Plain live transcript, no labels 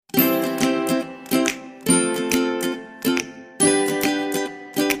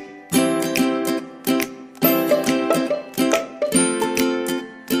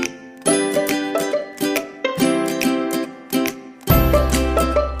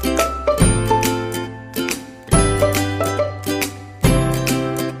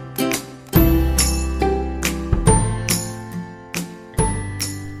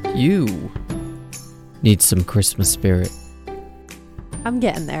some Christmas spirit. I'm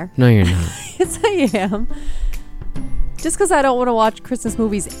getting there. No, you're not. Yes, I am. Just because I don't want to watch Christmas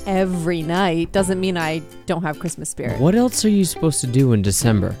movies every night doesn't mean I don't have Christmas spirit. What else are you supposed to do in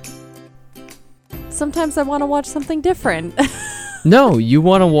December? Sometimes I want to watch something different. No, you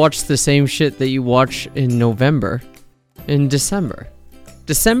want to watch the same shit that you watch in November, in December.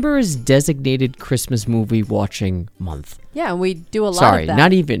 December is designated Christmas movie watching month. Yeah, and we do a lot Sorry, of that.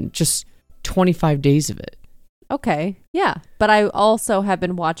 not even, just 25 days of it. Okay, yeah. But I also have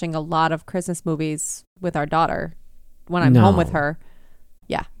been watching a lot of Christmas movies with our daughter when I'm home with her.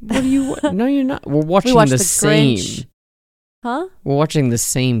 Yeah. What do you... No, you're not. We're watching watched the The same... Grinch. Huh? We're watching the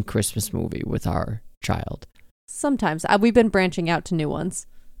same Christmas movie with our child. Sometimes. We've been branching out to new ones.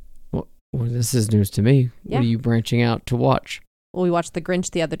 Well, this is news to me. Yeah. What are you branching out to watch? Well, we watched The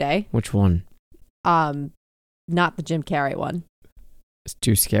Grinch the other day. Which one? Not the Jim Carrey one. It's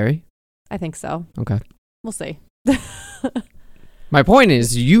too scary? I think so. Okay. We'll see. My point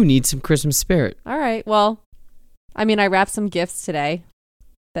is, you need some Christmas spirit. All right. Well, I mean, I wrapped some gifts today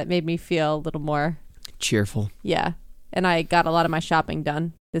that made me feel a little more... Cheerful. Yeah. And I got a lot of my shopping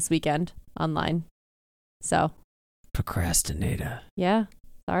done this weekend online. So... Procrastinator. Yeah.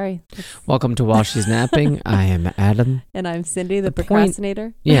 Sorry. Welcome to While She's Napping. I am Adam. And I'm Cindy, the point-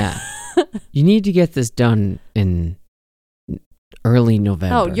 procrastinator. Yeah. You need to get this done in early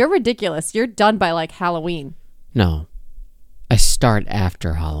November. Oh, you're ridiculous. You're done by like Halloween. No. I start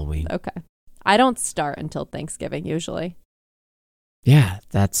after Halloween. Okay. I don't start until Thanksgiving usually. Yeah,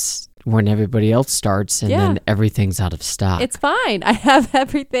 that's when everybody else starts and Yeah. then everything's out of stock. It's fine. I have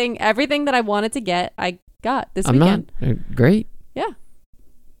everything that I wanted to get, I got this weekend. Great. Yeah.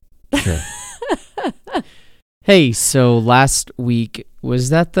 Sure. Hey, so last week, was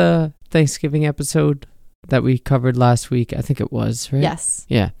that the Thanksgiving episode that we covered last week? I think it was, right? Yes,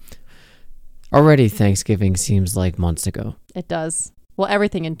 Yeah. Already Thanksgiving seems like months ago. it does. Well,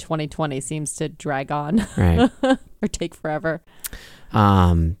 everything in 2020 seems to drag on Right. or take forever.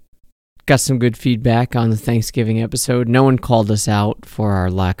 Got some good feedback on the Thanksgiving episode. No one called us out for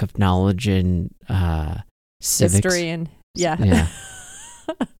our lack of knowledge in civics. History and Yeah.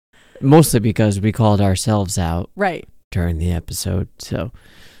 Mostly because we called ourselves out Right. during the episode. So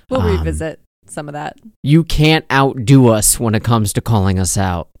We'll revisit some of that. you can't outdo us when it comes to calling us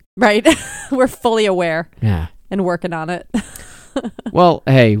out. Right. We're fully aware Yeah. and working on it. Well,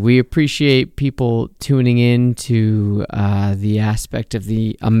 hey, we appreciate people tuning in to the aspect of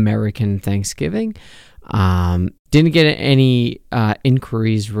the American Thanksgiving. Didn't get any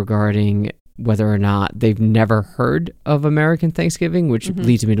inquiries regarding whether or not they've never heard of American Thanksgiving, which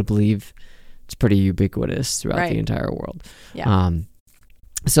leads me to believe it's pretty ubiquitous throughout the entire world. Yeah.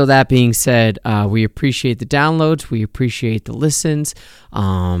 So that being said, we appreciate the downloads. We appreciate the listens.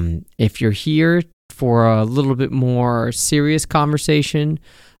 If you're here for a little bit more serious conversation,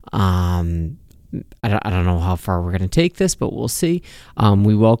 I don't know how far we're going to take this, but we'll see.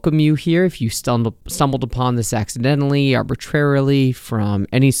 We welcome you here. If you stumbled upon this accidentally, arbitrarily, from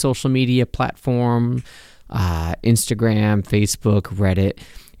any social media platform, Instagram, Facebook, Reddit,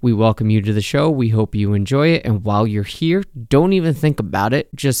 we welcome you to the show. We hope you enjoy it. And while you're here, don't even think about it.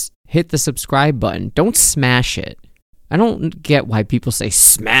 Just hit the subscribe button. Don't smash it. I don't get why people say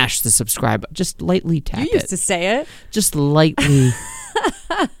smash the subscribe button. Just lightly tap it. You used to say it. Just lightly.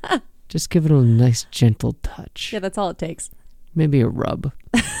 Just give it a nice gentle touch. Yeah, that's all it takes. Maybe a rub.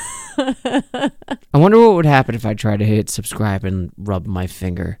 I wonder what would happen if I tried to hit subscribe and rub my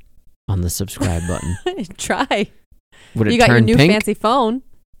finger on the subscribe button. Try. Would it You got your turn new pink? fancy phone.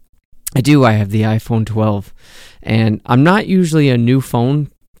 I do. I have the iPhone 12. And I'm not usually a new phone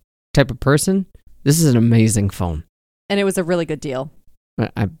type of person. This is an amazing phone. And it was a really good deal.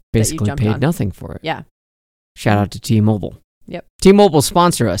 I basically jumped paid on. nothing for it. Yeah. Shout out to T-Mobile. Yep. T-Mobile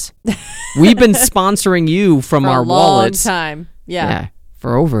sponsor us. We've been sponsoring you from For our a long wallets. time. Yeah.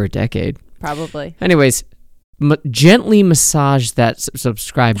 For over a decade. Probably. Anyways, gently massage that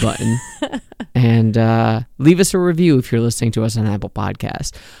subscribe button and leave us a review if you're listening to us on Apple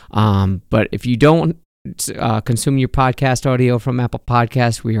Podcasts. But if you don't consume your podcast audio from Apple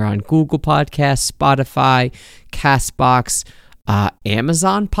Podcasts, we are on Google Podcasts, Spotify, CastBox,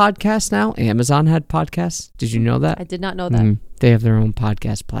 Amazon Podcasts now. Amazon had podcasts. Did you know that? I did not know that. They have their own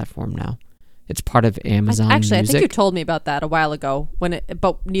podcast platform now. It's part of Amazon Actually, Music. I think you told me about that a while ago, but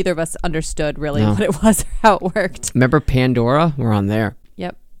neither of us understood really No. what it was or how it worked. Remember Pandora? We're on there.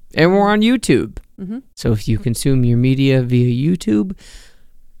 Yep. And we're on YouTube. Mm-hmm. So if you consume your media via YouTube,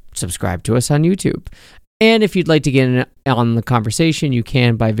 subscribe to us on YouTube. And if you'd like to get in on the conversation, you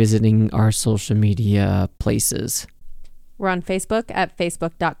can by visiting our social media places. We're on Facebook at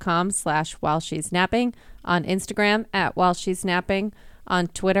facebook.com/whileshe'snapping, on Instagram at whileshe'snapping, on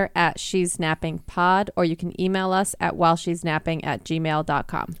Twitter at she'snappingpod, or you can email us at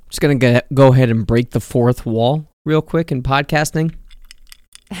whileshe'snapping@gmail.com. Just going to go ahead and break the fourth wall real quick in podcasting.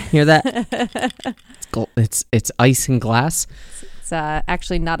 Hear that? It's ice and glass. It's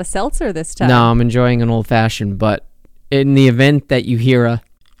actually not a seltzer this time. No, I'm enjoying an old fashioned, but in the event that you hear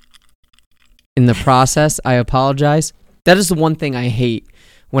in the process, I apologize. That is the one thing I hate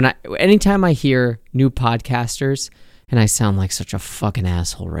anytime I hear new podcasters, and I sound like such a fucking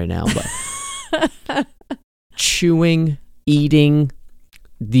asshole right now, but chewing, eating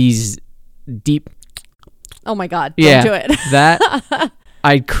these deep. Oh my God! Don't do it. That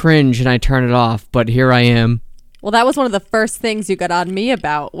I cringe and I turn it off. But here I am. Well, that was one of the first things you got on me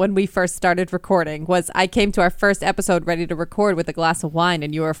about when we first started recording. Was I came to our first episode ready to record with a glass of wine,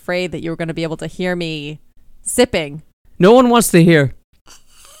 and you were afraid that you were going to be able to hear me sipping. No one wants to hear.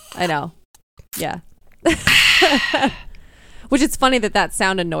 I know. Yeah. Which is funny that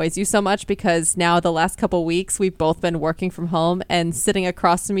sound annoys you so much, because now the last couple weeks we've both been working from home and sitting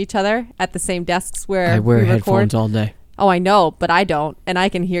across from each other at the same desks where I wear we headphones record. all day. Oh, I know, but I don't, and I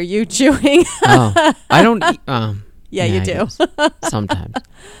can hear you chewing. Oh, I don't. Yeah, you do. Sometimes.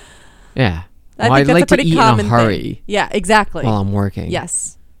 Yeah. I Well, think I'd that's like a pretty to eat common in a hurry thing. Yeah, exactly. while I'm working.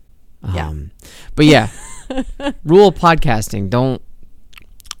 Yes. Yeah. But yeah, rule of podcasting: don't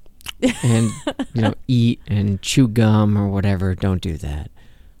and eat and chew gum or whatever. Don't do that.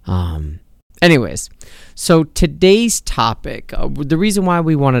 Anyways, so today's topic, the reason why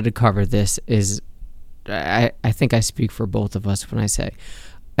we wanted to cover this is, I think I speak for both of us when I say,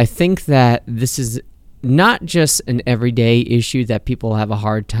 I think that this is not just an everyday issue that people have a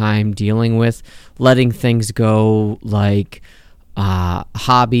hard time dealing with, letting things go, like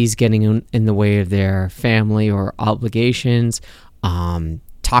hobbies getting in the way of their family or obligations,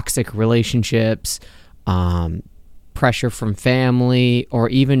 toxic relationships, pressure from family, or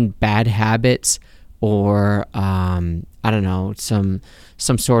even bad habits, or I don't know, some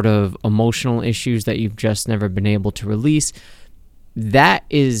sort of emotional issues that you've just never been able to release. That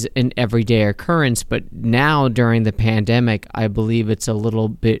is an everyday occurrence, but now during the pandemic, I believe it's a little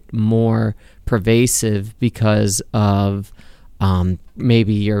bit more pervasive because of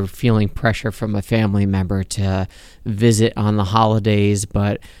maybe you're feeling pressure from a family member to visit on the holidays,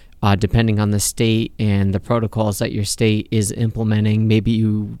 but depending on the state and the protocols that your state is implementing, maybe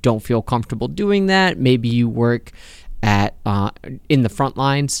you don't feel comfortable doing that. Maybe you work at in the front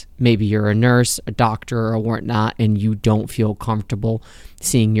lines. Maybe you're a nurse, a doctor, or whatnot, and you don't feel comfortable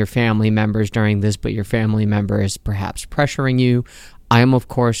seeing your family members during this, but your family member is perhaps pressuring you. I am, of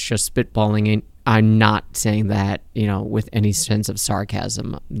course, just spitballing, and I'm not saying that, with any sense of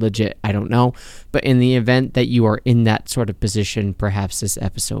sarcasm. Legit, I don't know. But in the event that you are in that sort of position, perhaps this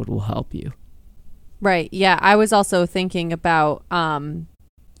episode will help you. Right. Yeah. I was also thinking about, in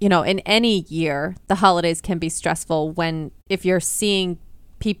any year, the holidays can be stressful if you're seeing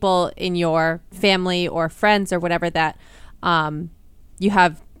people in your family or friends or whatever that you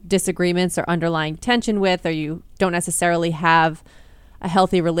have disagreements or underlying tension with, or you don't necessarily have a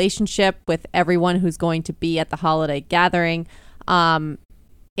healthy relationship with everyone who's going to be at the holiday gathering. And,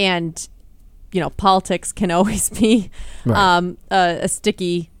 politics can always be Right. a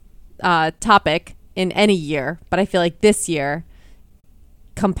sticky topic in any year. But I feel like this year,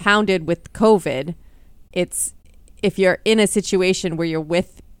 compounded with COVID, it's if you're in a situation where you're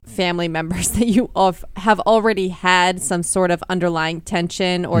with family members that you have already had some sort of underlying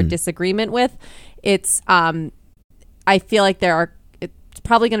tension or disagreement with, it's I feel like it's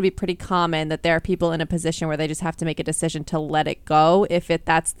probably going to be pretty common that there are people in a position where they just have to make a decision to let it go,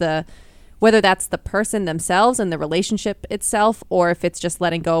 whether that's the person themselves and the relationship itself, or if it's just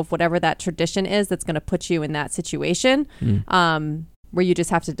letting go of whatever that tradition is that's going to put you in that situation, where you just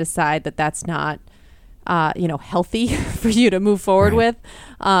have to decide that that's not healthy for you to move forward with,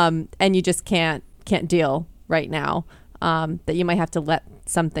 and you just can't deal right now, that you might have to let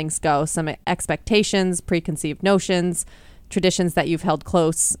some things go, some expectations, preconceived notions, traditions that you've held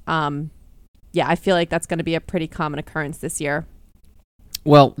close. I feel like that's going to be a pretty common occurrence this year.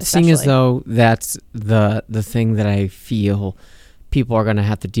 Well, especially. seeing as though that's the thing that I feel people are going to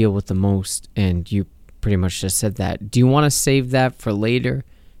have to deal with the most, and you pretty much just said that, do you want to save that for later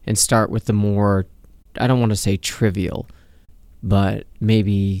and start with the more, I don't want to say trivial, but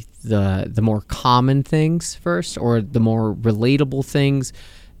maybe the more common things first, or the more relatable things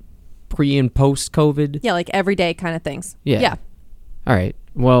pre and post COVID? Yeah, like everyday kind of things. Yeah. All right.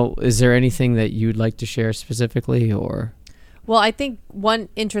 Well, is there anything that you'd like to share specifically, or? Well, I think one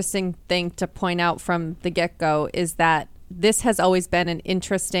interesting thing to point out from the get-go is that this has always been an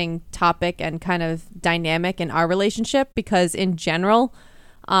interesting topic and kind of dynamic in our relationship because in general,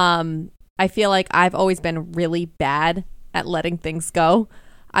 I feel like I've always been really bad at letting things go.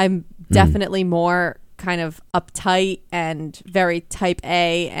 I'm definitely more kind of uptight and very type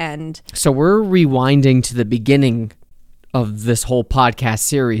A. And so we're rewinding to the beginning of this whole podcast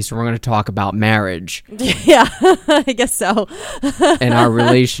series. We're going to talk about marriage. Yeah, I guess so. And our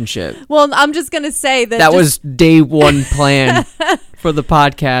relationship. Well, I'm just going to say that was day one plan for the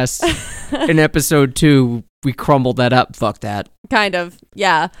podcast. In episode 2, we crumbled that up. Fuck that. Kind of,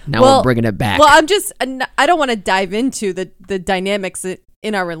 yeah. Now we're bringing it back. Well, I don't want to dive into the dynamics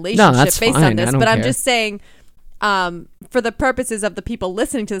in our relationship based on this, but I'm just saying, for the purposes of the people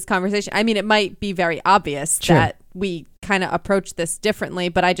listening to this conversation, I mean, it might be very obvious that we kind of approach this differently,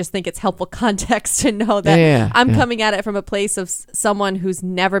 but I just think it's helpful context to know that I'm coming at it from a place of someone who's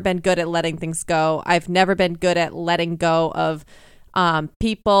never been good at letting things go. I've never been good at letting go of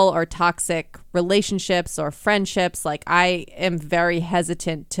people or toxic relationships or friendships. Like, I am very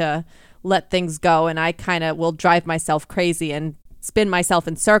hesitant to let things go, and I kind of will drive myself crazy and spin myself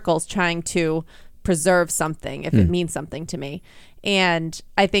in circles trying to preserve something if it means something to me. And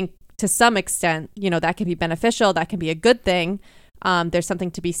I think to some extent, that can be beneficial. That can be a good thing. There's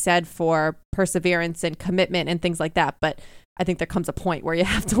something to be said for perseverance and commitment and things like that. But I think there comes a point where you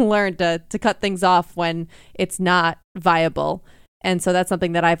have to learn to cut things off when it's not viable. And so that's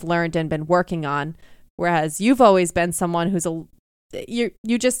something that I've learned and been working on. Whereas you've always been someone who's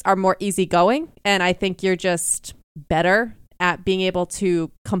you just are more easygoing. And I think you're just better at being able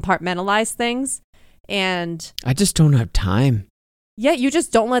to compartmentalize things. And I just don't have time. Yeah, you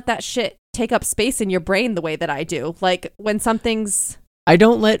just don't let that shit take up space in your brain the way that I do. Like when something's... I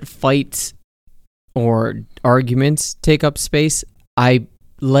don't let fights or arguments take up space. I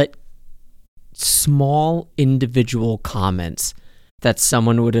let small individual comments that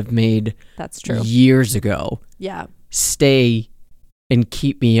someone would have made That's true. years ago stay and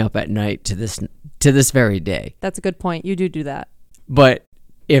keep me up at night to this very day. That's a good point. You do that. But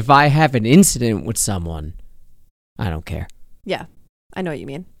if I have an incident with someone, I don't care. Yeah, I know what you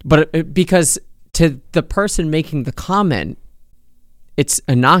mean. But because to the person making the comment, it's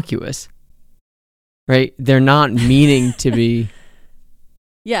innocuous, right? They're not meaning to be...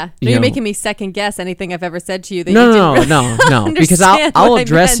 Yeah, you're making me second guess anything I've ever said to you. That No, because I'll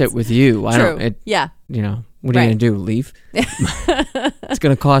address it with you. True. What are you going to do? Leave? It's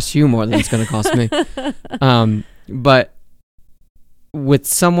going to cost you more than it's going to cost me. But with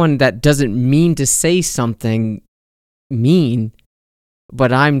someone that doesn't mean to say something mean,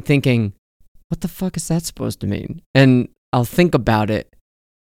 but I'm thinking, what the fuck is that supposed to mean? And I'll think about it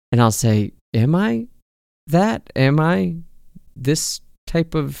and I'll say, am I that? Am I this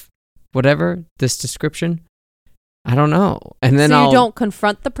type of whatever, this description? I don't know. And then you don't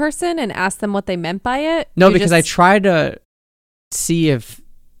confront the person and ask them what they meant by it? No, because I try to see if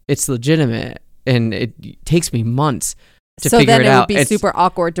it's legitimate, and it takes me months to figure it out. So then it would be super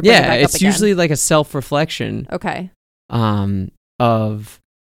awkward to bring it back up again. Yeah, it's usually like a self-reflection. Okay. Of,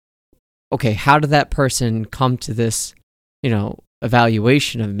 okay, how did that person come to this,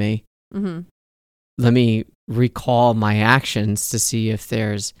 evaluation of me? Mm-hmm. Let me recall my actions to see if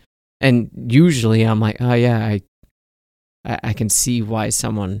there's, and usually I'm like, oh yeah, I can see why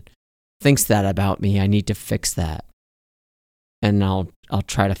someone thinks that about me. I need to fix that. And I'll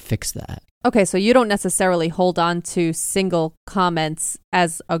try to fix that. Okay, so you don't necessarily hold on to single comments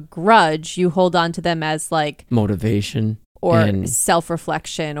as a grudge. You hold on to them as like motivation or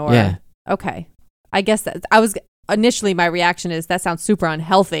self-reflection or okay. I guess that initially my reaction is that sounds super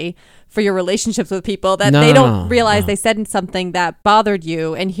unhealthy for your relationships with people that they don't realize they said something that bothered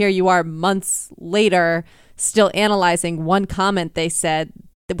you, and here you are months later still analyzing one comment they said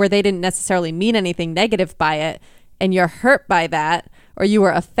where they didn't necessarily mean anything negative by it, and you're hurt by that or you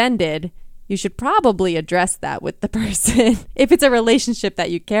were offended. You should probably address that with the person if it's a relationship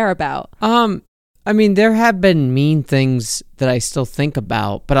that you care about. I mean, there have been mean things that I still think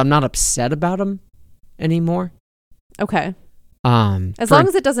about, but I'm not upset about them anymore. Okay. As long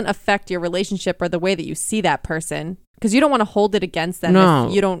as it doesn't affect your relationship or the way that you see that person, because you don't want to hold it against them.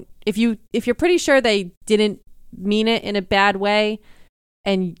 No. If you're pretty sure they didn't mean it in a bad way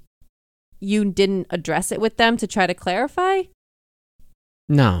and you didn't address it with them to try to clarify.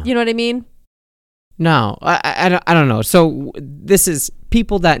 No. You know what I mean? No, I don't know. So this is,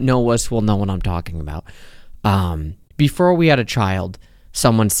 people that know us will know what I'm talking about. Before we had a child,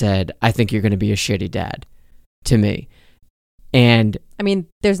 someone said, I think you're going to be a shitty dad to me. And I mean,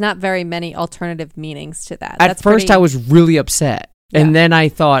 there's not very many alternative meanings to that. At first I was really upset. Yeah. And then I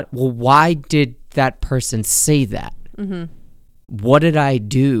thought, well, why did that person say that? Mm-hmm. What did I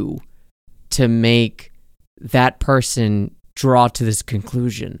do to make that person draw to this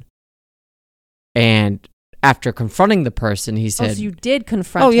conclusion? And after confronting the person, he said, so you did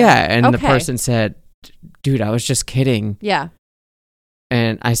confront "Oh him. yeah," and the Okay. person said, "Dude, I was just kidding." Yeah.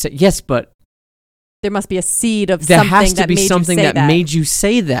 And I said, "Yes, but There must be a seed of there something has to that be made something you say that made you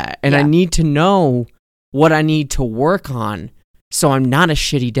say that, and I Yeah. need to know what I need to work on so I'm not a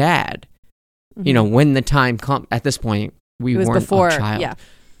shitty dad." Mhm. You know, when the time comes. At this point, we It was weren't before, a child. yeah.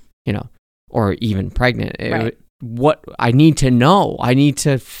 You know, or even pregnant. Right. What I need to know, I need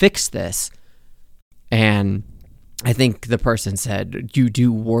to fix this. And I think the person said, "You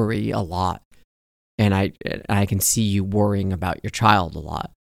do worry a lot, and I can see you worrying about your child a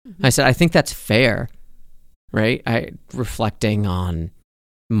lot." Mhm. I said, "I think that's fair, right? Reflecting on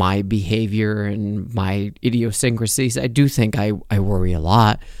my behavior and my idiosyncrasies, I do think I worry a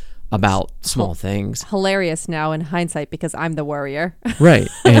lot about small things." Hilarious now in hindsight because I'm the worrier. Right.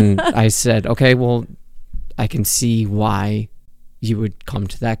 And I said, "Okay, well, I can see why you would come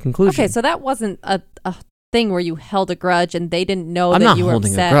to that conclusion." Okay, so that wasn't a thing where you held a grudge and they didn't know I'm that not you were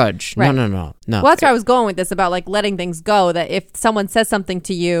holding upset. a grudge. Right. No. Well, that's where I was going with this about like letting things go. That if someone says something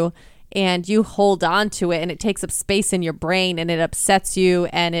to you and you hold on to it and it takes up space in your brain and it upsets you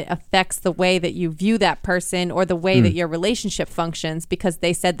and it affects the way that you view that person or the way that your relationship functions because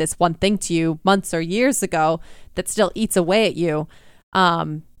they said this one thing to you months or years ago that still eats away at you.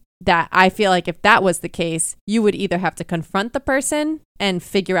 That I feel like if that was the case, you would either have to confront the person and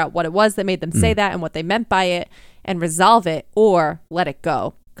figure out what it was that made them say that and what they meant by it and resolve it, or let it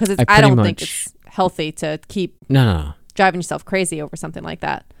go. Because I pretty don't think much- it's healthy to keep No. driving yourself crazy over something like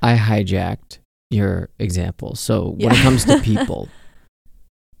that. I hijacked your example. So when Yeah. it comes to people,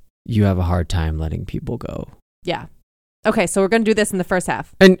 you have a hard time letting people go. Yeah. Okay, so we're going to do this in the first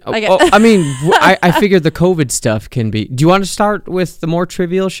half. And I get- I mean, I figured the COVID stuff can be. Do you want to start with the more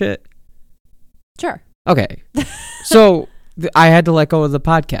trivial shit? Sure. Okay. So I had to let go of the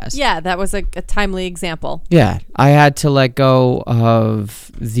podcast. Yeah, that was a timely example. Yeah, I had to let go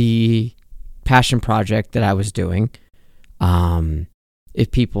of the passion project that I was doing.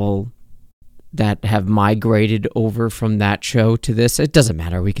 If people that have migrated over from that show to this, it doesn't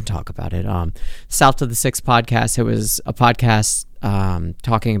matter. We can talk about it. South of the Six podcast. It was a podcast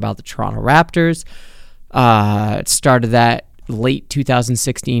talking about the Toronto Raptors. It started that late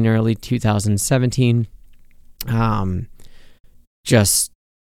 2016, early 2017. Just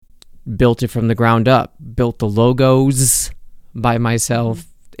built it from the ground up. Built the logos by myself,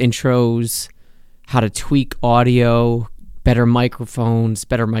 intros, how to tweak audio, better microphones,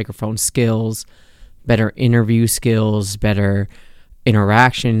 better microphone skills, better interview skills, better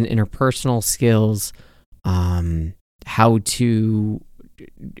interaction, interpersonal skills, how to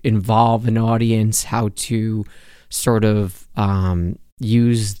involve an audience, how to sort of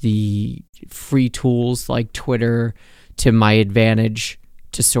use the free tools like Twitter to my advantage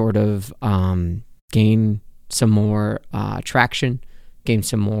to sort of gain some more traction, gain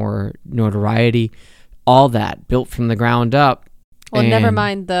some more notoriety. All that built from the ground up. Well, never And-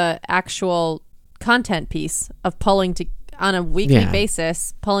 mind the actual content piece of pulling to on a weekly Yeah.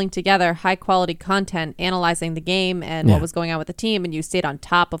 basis, pulling together high quality content, analyzing the game and Yeah. what was going on with the team, and you stayed on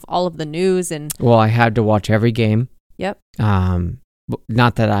top of all of the news and Well, I had to watch every game. Yep.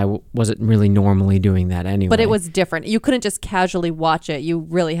 Not that I wasn't really normally doing that anyway. but it was different. You couldn't just casually watch it. You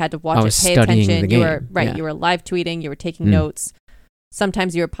really had to watch I it, was pay studying attention. the You were game, right. yeah. You were live tweeting. You were taking notes.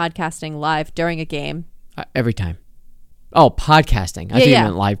 Sometimes you were podcasting live during a game. every time. Oh, podcasting. I think you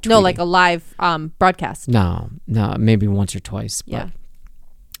meant live tweeting. No, like a live broadcast. No, maybe once or twice. Yeah.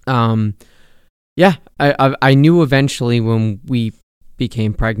 But, yeah. I knew eventually when we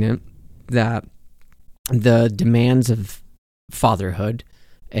became pregnant that the demands of fatherhood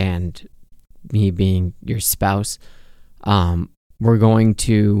and me being your spouse were going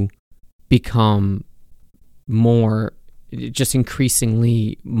to become more, just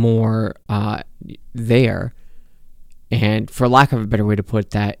increasingly more there. And for lack of a better way to put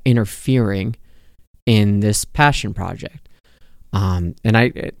that, interfering in this passion project. And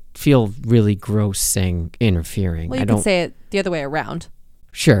I feel really gross saying interfering. Well, I you don't can say it the other way around.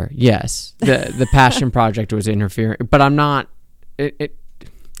 Sure, yes. The passion project was interfering, but I'm not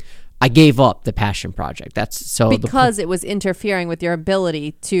I gave up the passion project. That's so Because it was interfering with your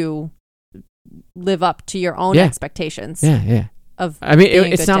ability to live up to your own Yeah. expectations yeah. of I mean, being a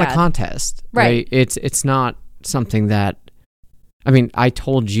it's good not dad. a contest, Right. It's not something that. I mean, I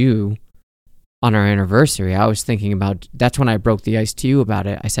told you on our anniversary. I was thinking about. That's when I broke the ice to you about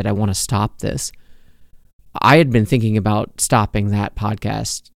it. I said I want to stop this. I had been thinking about stopping that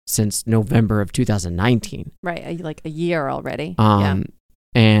podcast since November of 2019. Right. Like a year already.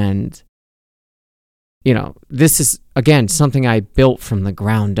 And, you know, this is, again, something I built from the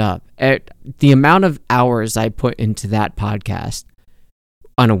ground up. The amount of hours I put into that podcast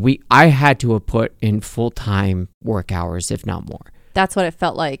on a week, I had to have put in full-time work hours, if not more. That's what it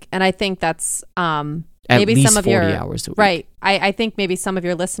felt like. And I think that's At maybe least some of 40 your hours a week. Right. I think maybe some of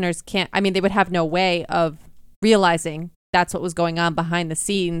your listeners can't, I mean, they would have no way of realizing that's what was going on behind the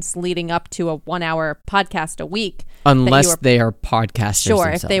scenes leading up to a 1 hour podcast a week. Unless they are podcasters Sure,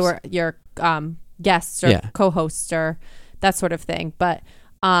 themselves. if they were your guests or co-hosts or that sort of thing. But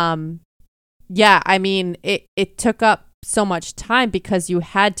yeah, I mean, it took up so much time because you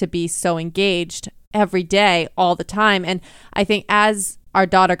had to be so engaged every day, all the time. And I think as our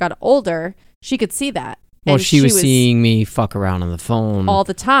daughter got older, she could see that. Well, And she was seeing me fuck around on the phone. all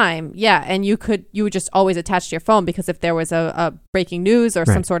the time. Yeah. And you would just always attach to your phone because if there was a breaking news or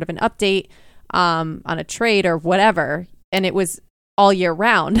some sort of an update on a trade or whatever, and it was all year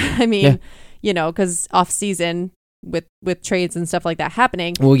round. I mean, you know, because off season with trades and stuff like that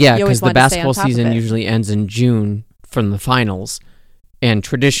happening. Well, yeah, you always because the wanted to stay on basketball top of season it. usually ends in June from the finals. And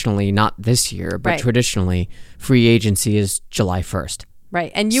traditionally, not this year, but Right. traditionally, free agency is July 1st.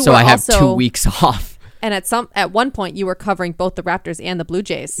 Right. And you So were I have also 2 weeks off. And at one point you were covering both the Raptors and the Blue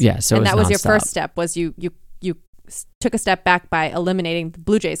Jays. Yeah, so and it that was was your nonstop. first step was you took a step back by eliminating the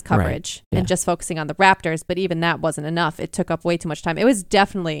Blue Jays coverage yeah. and just focusing on the Raptors, but even that wasn't enough. It took up way too much time. It was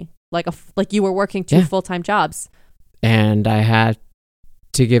definitely like you were working 2 full-time jobs. And I had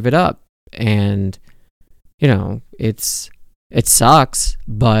to give it up. And, you know, it sucks,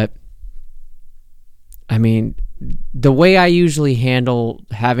 but I mean, the way I usually handle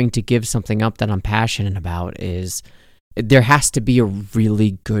having to give something up that I'm passionate about is there has to be a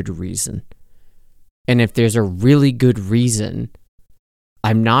really good reason. And if there's a really good reason,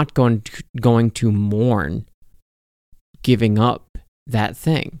 I'm not going to mourn giving up that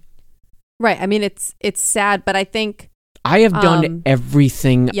thing. Right. I mean, it's sad, but I think I have done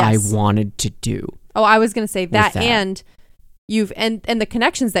everything yes. I wanted to do. Oh, I was going to say that. that. And you've and the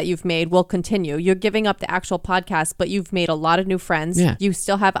connections that you've made will continue. You're giving up the actual podcast, but you've made a lot of new friends. Yeah. You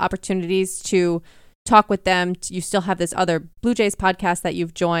still have opportunities to talk with them. You still have this other Blue Jays podcast that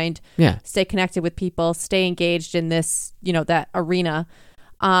you've joined. Yeah. Stay connected with people, stay engaged in this, you know, that arena.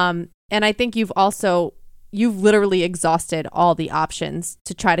 And I think you've literally exhausted all the options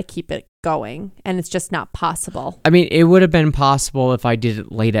to try to keep it going, and it's just not possible. I mean, it would have been possible if I did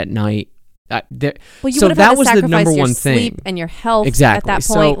it late at night. Well, you so would have that had to was the sacrifice number your one sleep thing. and your health Exactly. at that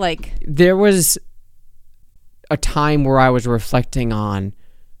So point. Like there was a time where I was reflecting on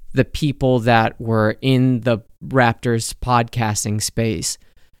the people that were in the Raptors podcasting space,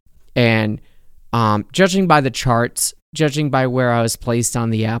 and judging by the charts, judging by where I was placed on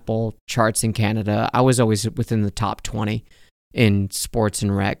the Apple charts in Canada, I was always within the top 20 in sports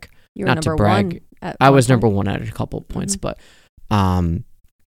and rec. you were Not to number brag, one. At I one was point. number one at a couple of points, but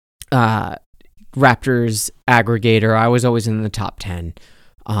Raptors aggregator, I was always in the top 10.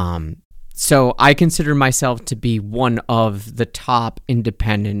 So I consider myself to be one of the top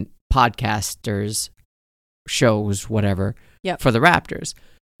independent podcasters, shows, whatever, for the Raptors.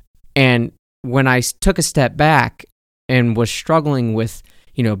 And when I took a step back and was struggling with,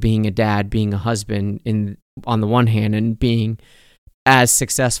 you know, being a dad, being a husband on the one hand, and being as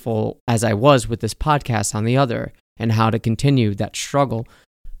successful as I was with this podcast on the other, and how to continue that struggle,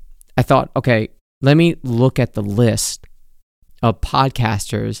 I thought, okay, let me look at the list of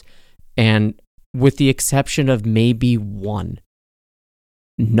podcasters, and with the exception of maybe one,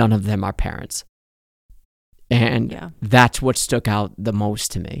 none of them are parents. And that's what stuck out the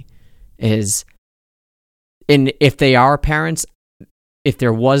most to me is, and if they are parents, if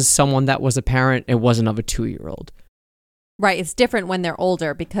there was someone that was a parent, it wasn't of a 2-year-old. Right. It's different when they're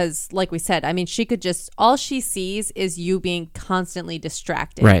older because, like we said, I mean, she could just, all she sees is you being constantly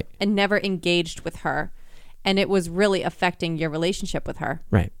distracted. Right. And never engaged with her. And it was really affecting your relationship with her.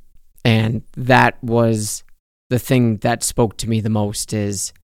 Right. And that was the thing that spoke to me the most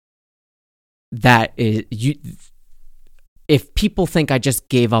is that if people think I just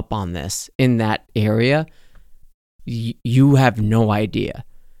gave up on this in that area, you have no idea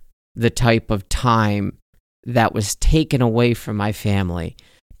the type of time that was taken away from my family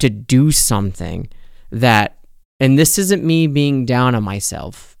to do something that, and this isn't me being down on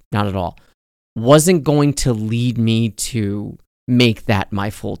myself, not at all, wasn't going to lead me to make that my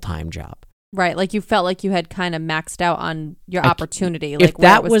full-time job. Right. Like you felt like you had kind of maxed out on your opportunity, like if where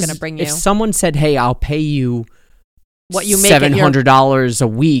that it was going to bring you. If someone said, hey, I'll pay you what you make $700 a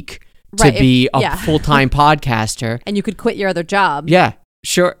week to be a full-time podcaster. And you could quit your other job. Yeah.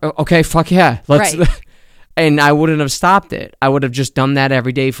 Sure. Okay. Fuck yeah. Let's. Right. And I wouldn't have stopped it. I would have just done that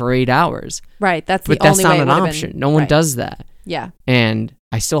every day for 8 hours. Right. That's But the that's only not way it an would have option. been. No one Right. does that. Yeah. And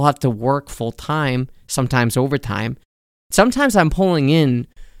I still have to work full time, sometimes overtime. Sometimes I'm pulling in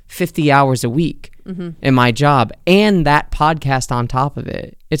 50 hours a week in my job and that podcast on top of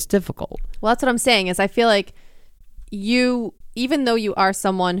it. It's difficult. Well, that's what I'm saying is I feel like you, even though you are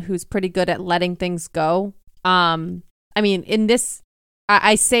someone who's pretty good at letting things go, I mean, in this,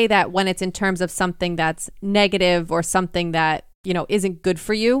 I say that when it's in terms of something that's negative or something that, you know, isn't good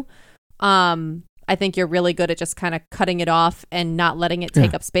for you. I think you're really good at just kind of cutting it off and not letting it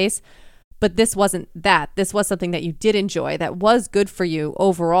take up space. But this wasn't that. This was something that you did enjoy, that was good for you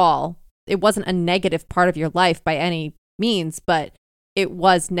overall. It wasn't a negative part of your life by any means, but it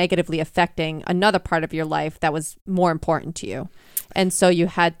was negatively affecting another part of your life that was more important to you. And so you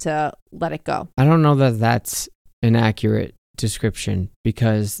had to let it go. I don't know that that's an accurate description,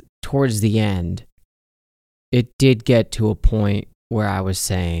 because towards the end, it did get to a point where I was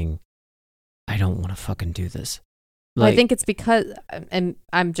saying, I don't want to fucking do this. Well, I think it's because, and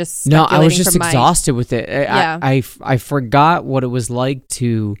I'm just no, I was speculating just from exhausted with it. Yeah. I forgot what it was like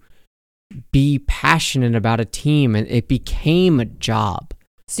to be passionate about a team, and it became a job.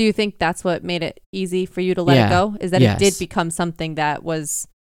 So you think that's what made it easy for you to let it go? Is that Yes. it did become something that was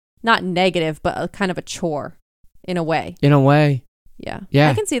not negative, but a kind of a chore in a way? In a way. Yeah. Yeah.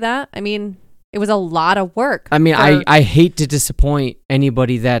 I can see that. I mean, it was a lot of work. I mean, for- I hate to disappoint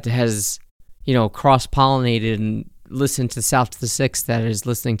anybody that has, you know, cross-pollinated and listened to South to the Sixth that is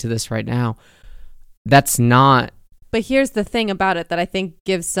listening to this right now. That's not... But here's the thing about it that I think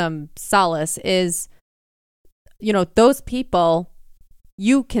gives some solace is, you know, those people,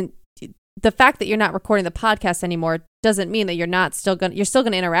 you can, the fact that you're not recording the podcast anymore doesn't mean that you're still going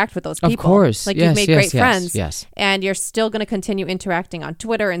to interact with those people. Of course. Like, yes, you've made yes, great yes, friends. Yes. And you're still going to continue interacting on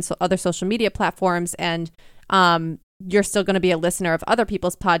Twitter and other social media platforms. And you're still going to be a listener of other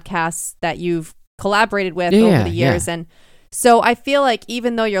people's podcasts that you've collaborated with over the years. And so I feel like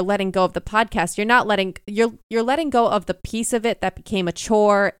even though you're letting go of the podcast, you're letting go of the piece of it that became a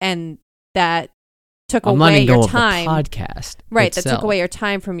chore and that took I'm away letting go your of time. the podcast. Right, that itself. took away your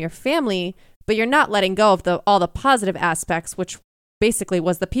time from your family, but you're not letting go of all the positive aspects, which basically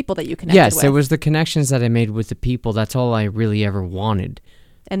was the people that you connected with. Yes, it was the connections that I made with the people. That's all I really ever wanted.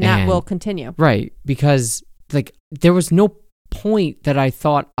 And that will continue. Right, because like there was no point that I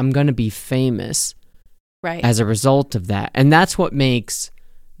thought I'm going to be famous. Right. As a result of that. And that's what makes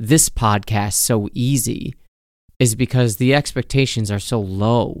this podcast so easy, is because the expectations are so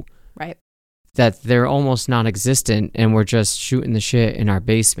low. Right. That they're almost non-existent, and we're just shooting the shit in our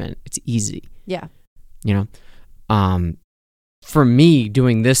basement. It's easy. Yeah. You know? For me,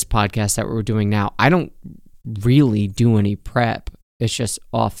 doing this podcast that we're doing now, I don't really do any prep. It's just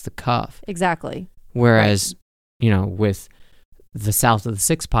off the cuff. Exactly. Whereas, you know, with the South of the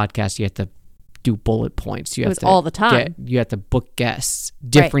Six podcast, you have to do bullet points. You have to all the time. You have to book guests,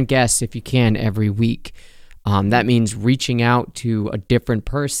 different guests if you can every week. That means reaching out to a different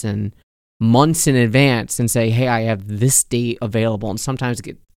person months in advance and say, hey, I have this date available. And sometimes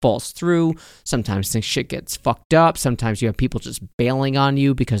it falls through. Sometimes shit gets fucked up. Sometimes you have people just bailing on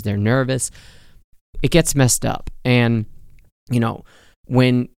you because they're nervous. It gets messed up. And, you know,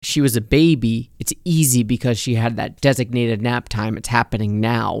 when she was a baby, it's easy because she had that designated nap time. It's happening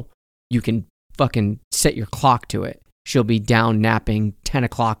now. You can fucking set your clock to it. She'll be down napping 10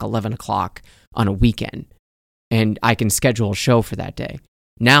 o'clock, 11 o'clock on a weekend. And I can schedule a show for that day.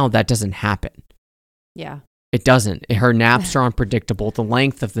 Now that doesn't happen. Yeah. It doesn't. Her naps are unpredictable. The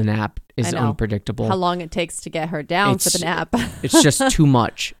length of the nap is unpredictable. How long it takes to get her down for the nap. It's just too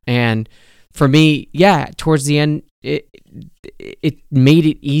much. And for me, towards the end, it made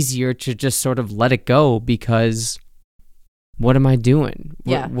it easier to just sort of let it go, because what am I doing?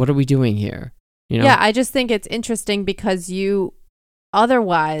 What are we doing here? You know? Yeah, I just think it's interesting because you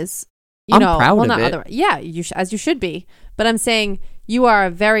otherwise, I'm proud of it. As you should be. But I'm saying you are a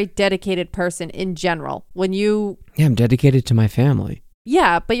very dedicated person in general. I'm dedicated to my family.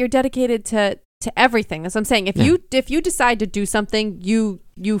 Yeah, but you're dedicated to everything. That's what I'm saying. If you decide to do something,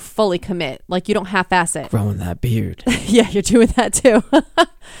 you fully commit. Like, you don't half-ass it. Growing that beard. Yeah, you're doing that too.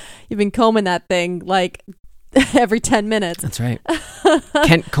 You've been combing that thing like every 10 minutes. That's right.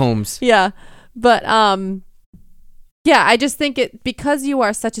 Kent Combs. Yeah. But I just think because you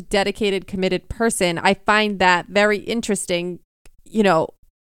are such a dedicated, committed person, I find that very interesting, you know,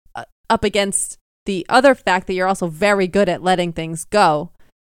 up against the other fact that you're also very good at letting things go.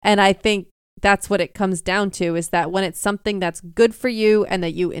 And I think that's what it comes down to, is that when it's something that's good for you and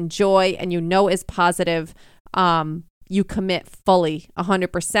that you enjoy and you know is positive, you commit fully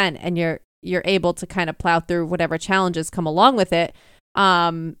 100% and you're able to kind of plow through whatever challenges come along with it,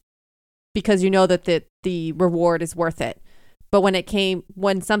 because you know that the reward is worth it. But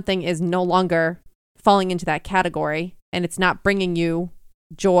when something is no longer falling into that category and it's not bringing you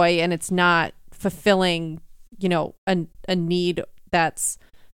joy and it's not fulfilling, a need that's,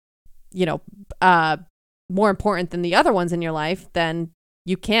 more important than the other ones in your life, then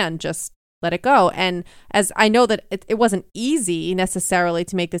you can just let it go. And as I know that it wasn't easy necessarily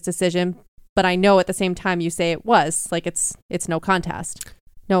to make this decision, but I know at the same time you say it was, like, it's no contest.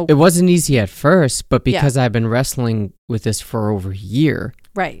 No, it wasn't easy at first, but because I've been wrestling with this for over a year.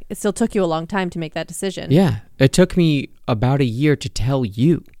 Right. It still took you a long time to make that decision. Yeah. It took me about a year to tell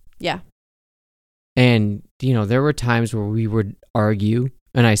you. Yeah. And, there were times where we would argue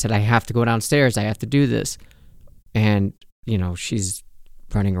and I said, I have to go downstairs. I have to do this. And, she's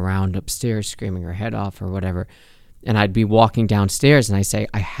running around upstairs screaming her head off or whatever. And I'd be walking downstairs and I say,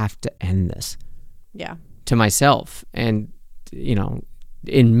 I have to end this. Yeah. To myself. And,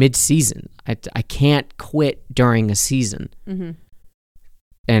 in mid-season, I can't quit during a season. Mm-hmm.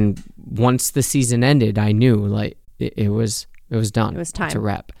 And once the season ended, I knew like it was done. It was time. It's a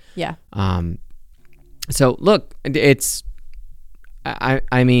wrap. Yeah. So look, it's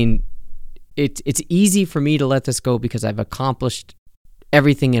easy for me to let this go because I've accomplished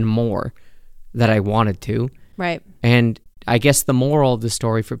everything and more that I wanted to. Right. And I guess the moral of the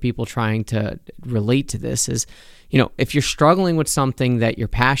story for people trying to relate to this is, if you're struggling with something that you're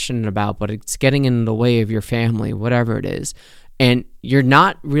passionate about, but it's getting in the way of your family, whatever it is, and you're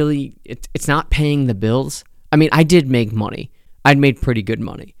not really, it's not paying the bills. I mean, I did make money. I'd made pretty good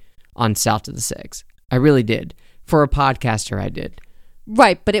money on South of the Six. I really did. For a podcaster, I did.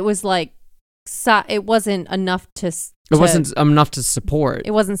 Right, but it was like, it wasn't enough to it wasn't enough to support.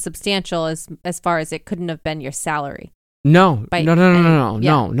 It wasn't substantial as far as it couldn't have been your salary. No. But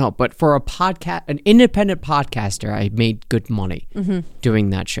for a podcast, an independent podcaster, I made good money doing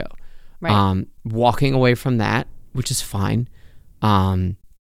that show. Right. Walking away from that, which is fine.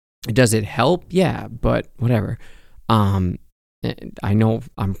 Does it help? Yeah, but whatever. I know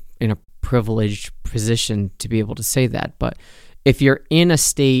I'm in a privileged position to be able to say that, but if you're in a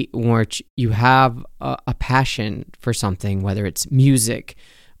state where you have a passion for something, whether it's music,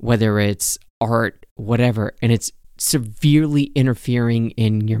 whether it's art, whatever, and it's severely interfering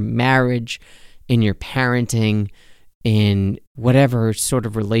in your marriage, in your parenting, in whatever sort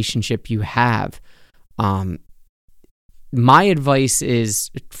of relationship you have, my advice is,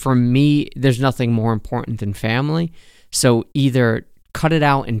 for me, there's nothing more important than family. So either cut it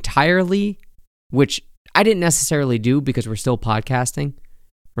out entirely, which I didn't necessarily do because we're still podcasting,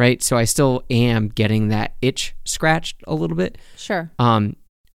 right? So I still am getting that itch scratched a little bit. Sure.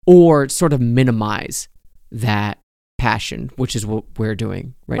 Or sort of minimize that passion, which is what we're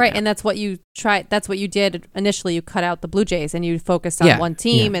doing right now. And that's what you tried. That's what you did initially. You cut out the Blue Jays and you focused on one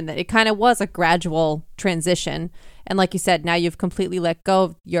team, and it kind of was a gradual transition. And like you said, now you've completely let go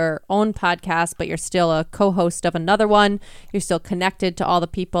of your own podcast, but you're still a co-host of another one. You're still connected to all the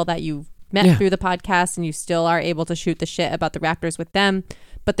people that you've met through the podcast, and you still are able to shoot the shit about the Raptors with them.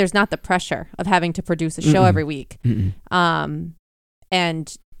 But there's not the pressure of having to produce a show every week.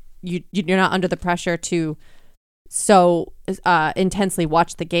 And you're not under the pressure to so intensely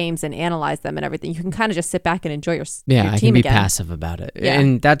watch the games and analyze them and everything. You can kind of just sit back and enjoy your team again. I can be passive about it. Yeah.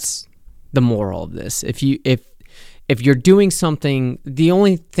 And that's the moral of this. If you're doing something, the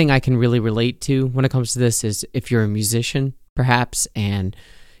only thing I can really relate to when it comes to this is if you're a musician, perhaps, and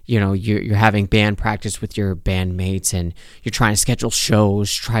you're having band practice with your bandmates and you're trying to schedule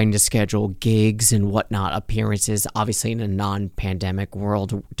shows, trying to schedule gigs and whatnot, appearances, obviously in a non-pandemic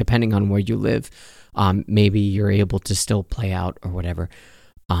world, depending on where you live, maybe you're able to still play out or whatever.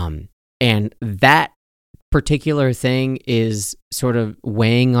 And that particular thing is sort of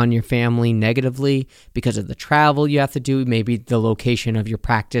weighing on your family negatively because of the travel you have to do. Maybe the location of your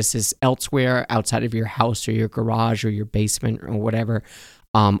practice is elsewhere outside of your house or your garage or your basement or whatever.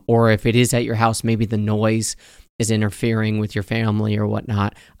 Or if it is at your house, maybe the noise is interfering with your family or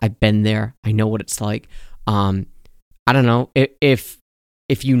whatnot. I've been there. I know what it's like. I don't know. If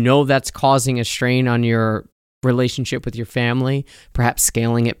you know that's causing a strain on your relationship with your family, perhaps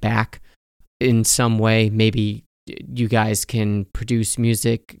scaling it back in some way. Maybe you guys can produce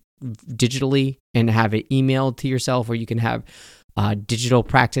music digitally and have it emailed to yourself, or you can have digital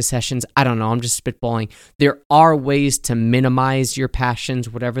practice sessions. I don't know. I'm just spitballing. There are ways to minimize your passions,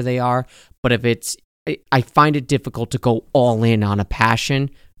 whatever they are. But I find it difficult to go all in on a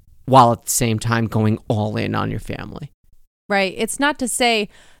passion while at the same time going all in on your family. Right. It's not to say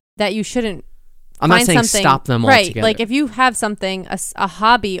that you shouldn't I'm not find saying something, stop them right? altogether. Like if you have something, a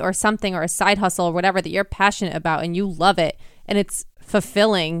hobby or something or a side hustle or whatever that you're passionate about and you love it and it's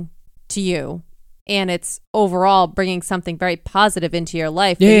fulfilling to you and it's overall bringing something very positive into your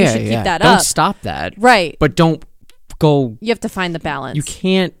life, then you should keep that don't up. stop that. Right. But don't go. You have to find the balance. You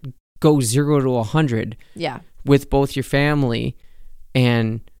can't go 0 to 100 with both your family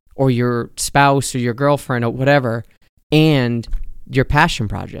or your spouse or your girlfriend or whatever and your passion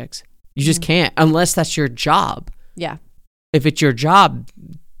projects. You just can't unless that's your job. Yeah. If it's your job,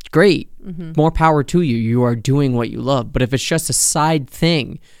 great. More power to you. You are doing what you love. But if it's just a side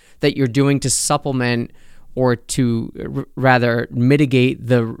thing that you're doing to supplement or to rather mitigate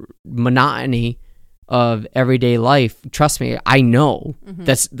the monotony of everyday life, trust me, I know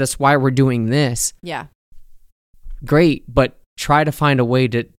that's why we're doing this. Yeah. Great, but try to find a way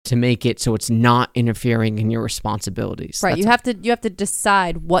to make it so it's not interfering in your responsibilities. Right. That's You have to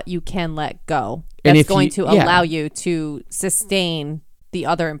decide what you can let go. And That's if going you- to allow you to sustain the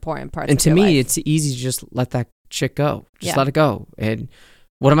other important parts And of to your me, life. it's easy to just let that shit go. Just Yeah. let it go. And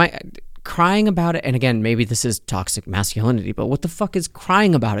what am I crying about it? And again, maybe this is toxic masculinity, but what the fuck is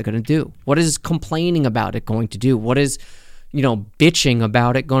crying about it going to do? What is complaining about it going to do? What is, bitching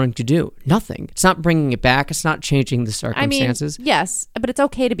about it going to do? Nothing. It's not bringing it back. It's not changing the circumstances. Yes, but it's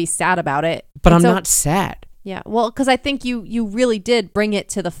okay to be sad about it. But It's I'm not sad. Yeah, well, because I think you really did bring it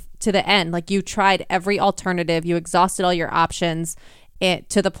to the end. Like you tried every alternative, you exhausted all your options,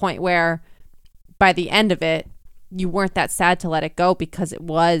 to the point where by the end of it, you weren't that sad to let it go because it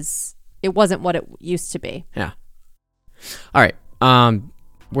wasn't what it used to be. Yeah. All right.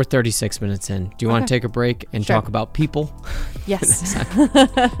 We're 36 minutes in. Do you want to take a break and Sure. talk about people? Yes,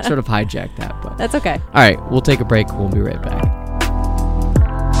 Sort of hijacked that, but that's okay. all right. We'll take a break. We'll be right back.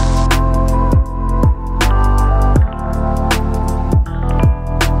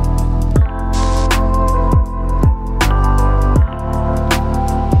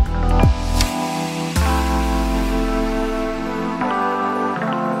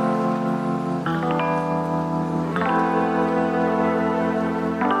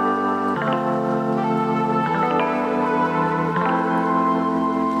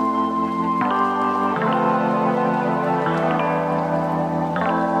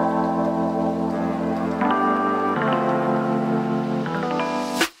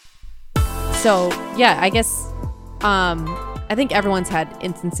 So yeah, I guess I think everyone's had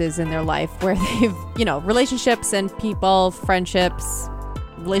instances in their life where they've, relationships and people, friendships,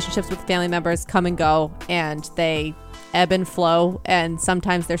 relationships with family members come and go and they ebb and flow, and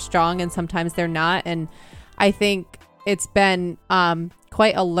sometimes they're strong and sometimes they're not. And I think it's been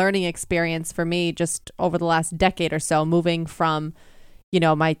quite a learning experience for me just over the last decade or so, moving from,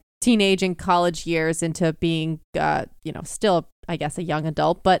 my teenage and college years into being, still, I guess, a young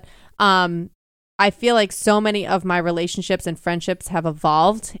adult. But I feel like so many of my relationships and friendships have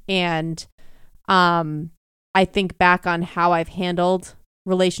evolved. And I think back on how I've handled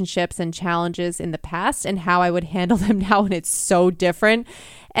relationships and challenges in the past and how I would handle them now, and it's so different.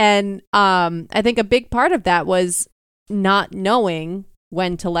 And I think a big part of that was not knowing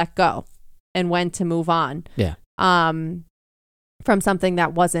when to let go and when to move on. Yeah. From something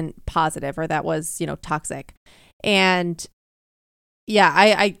that wasn't positive or that was, toxic. And yeah,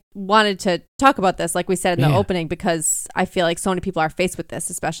 I wanted to talk about this, like we said in the opening, because I feel like so many people are faced with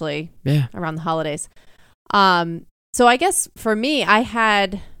this, especially around the holidays. So I guess for me, I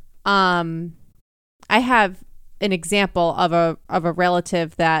have an example of a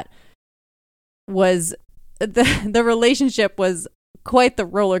relative that was the relationship was quite the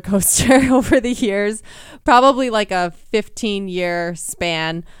roller coaster over the years, probably like a 15-year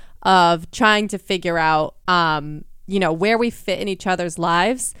span of trying to figure out, where we fit in each other's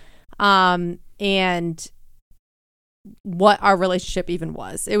lives, and what our relationship even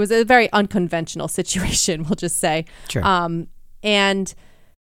was. It was a very unconventional situation, we'll just say. Sure. And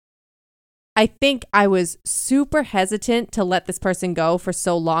I think I was super hesitant to let this person go for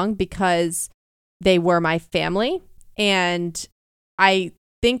so long because they were my family. And I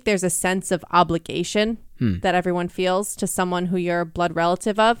think there's a sense of obligation that everyone feels to someone who you're a blood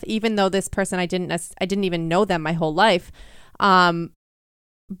relative of, even though this person, I didn't even know them my whole life.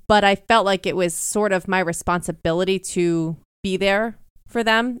 But I felt like it was sort of my responsibility to be there for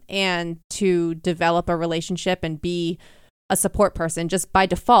them and to develop a relationship and be a support person just by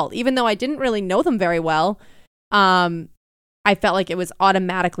default. Even though I didn't really know them very well, I felt like it was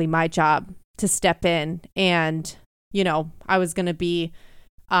automatically my job to step in and, I was going to be,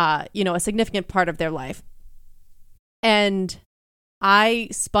 a significant part of their life. And I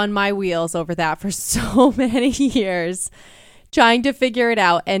spun my wheels over that for so many years, trying to figure it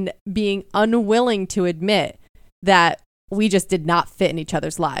out and being unwilling to admit that we just did not fit in each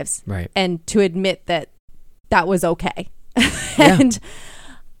other's lives. Right. And to admit that that was okay. Yeah. And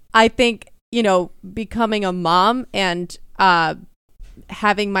I think, becoming a mom and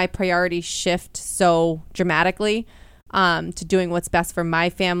having my priorities shift so dramatically to doing what's best for my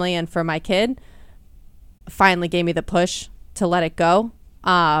family and for my kid finally gave me the push to let it go.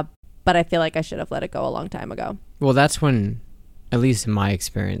 But I feel like I should have let it go a long time ago. Well, that's when, at least in my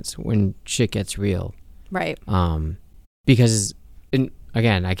experience, when shit gets real. Right. Because,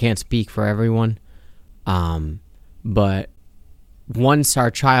 again, I can't speak for everyone, but once our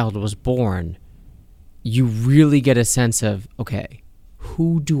child was born, you really get a sense of, okay,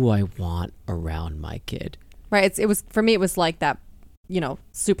 who do I want around my kid? Right. It was for me. It was like that,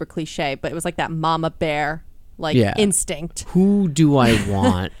 super cliche, but it was like that mama bear, instinct. Who do I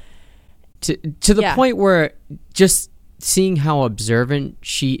want? to the point where just seeing how observant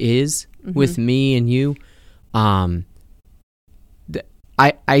she is with me and you, I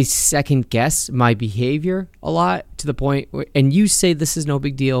second guess my behavior a lot to the point where, and you say this is no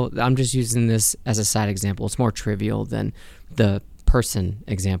big deal. I'm just using this as a side example. It's more trivial than the person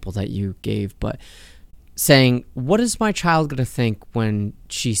example that you gave, but saying, what is my child going to think when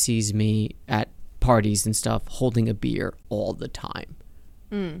she sees me at parties and stuff holding a beer all the time?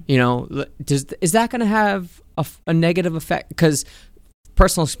 Is that going to have a negative effect? Because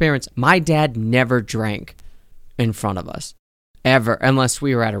personal experience, my dad never drank in front of us. Ever, unless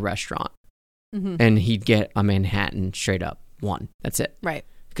we were at a restaurant, and he'd get a Manhattan straight up one. That's it. Right.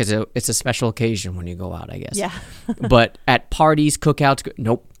 Because it's a special occasion when you go out, I guess. Yeah. But at parties, cookouts,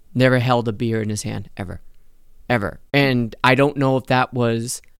 nope, never held a beer in his hand, ever. And I don't know if that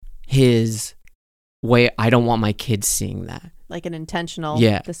was his way. I don't want my kids seeing that. Like an intentional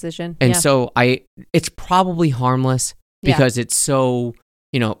decision. And so it's probably harmless because it's so,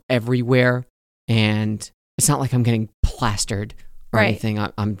 everywhere, and it's not like I'm getting plastered or anything.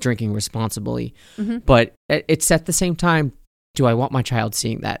 I'm drinking responsibly. But it's at the same time, do I want my child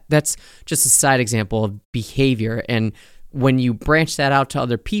seeing that? That's just a side example of behavior. And when you branch that out to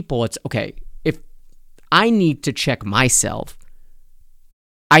other people, it's okay. If I need to check myself,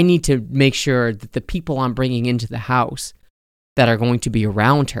 I need to make sure that the people I'm bringing into the house that are going to be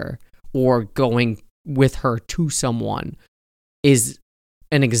around her or going with her to someone is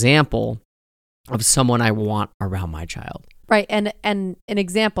an example of someone I want around my child. Right. And an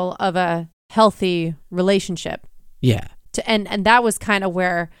example of a healthy relationship. Yeah. And that was kind of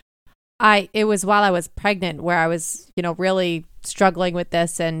where it was while I was pregnant, where I was, really struggling with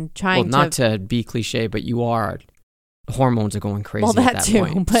this and trying not to be cliche, but hormones are going crazy at that too,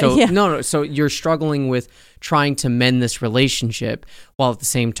 point. But so so you're struggling with trying to mend this relationship while at the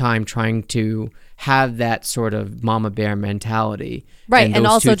same time trying to have that sort of mama bear mentality. Right. And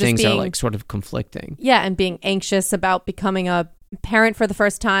those also two things are like sort of conflicting. Yeah. And being anxious about becoming a parent for the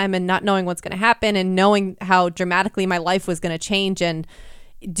first time and not knowing what's going to happen and knowing how dramatically my life was going to change. And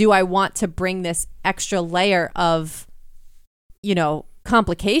do I want to bring this extra layer of,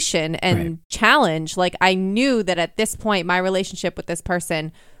 complication and challenge? Like, I knew that at this point, my relationship with this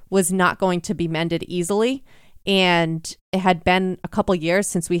person was not going to be mended easily. And it had been a couple years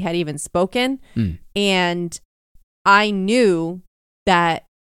since we had even spoken. And I knew that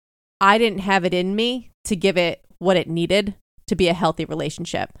I didn't have it in me to give it what it needed to be a healthy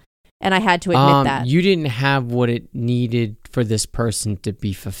relationship. And I had to admit that. You didn't have what it needed for this person to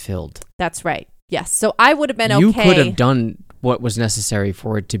be fulfilled. That's right. Yes. So I would have been okay. You could have done what was necessary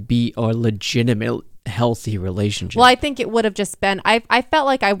for it to be a legitimate, healthy relationship. Well, I think it would have just been, I felt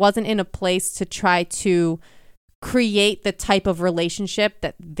like I wasn't in a place to try to create the type of relationship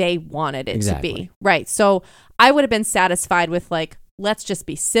that they wanted it to be. Right. So I would have been satisfied with like, let's just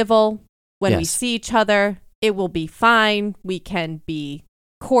be civil when we see each other. It will be fine. We can be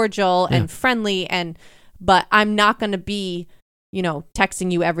cordial and friendly, but I'm not going to be,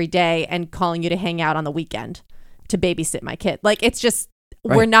 texting you every day and calling you to hang out on the weekend to babysit my kid. Like, it's just,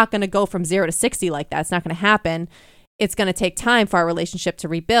 we're not going to go from 0 to 60 like that. It's not going to happen. It's going to take time for our relationship to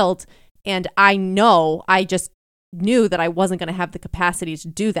rebuild. And I just knew that I wasn't going to have the capacity to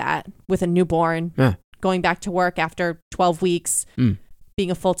do that with a newborn, going back to work after 12 weeks,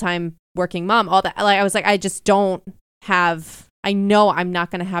 being a full-time working mom, all that. Like, I was like, I just don't have, I know I'm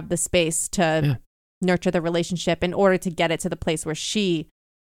not going to have the space to nurture the relationship in order to get it to the place where she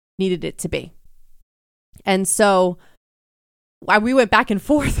needed it to be. And so we went back and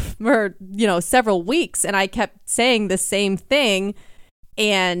forth for, several weeks, and I kept saying the same thing,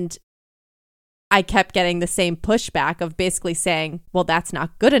 and I kept getting the same pushback of basically saying, well, that's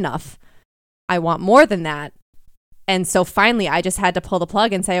not good enough. I want more than that. And so finally I just had to pull the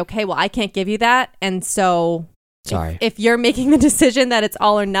plug and say, okay, well, I can't give you that. And so Sorry. if you're making the decision that it's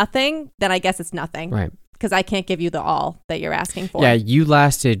all or nothing, then I guess it's nothing. Right. Because I can't give you the all that you're asking for. Yeah, you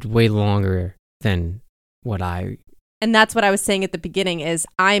lasted way longer than what I... And that's what I was saying at the beginning is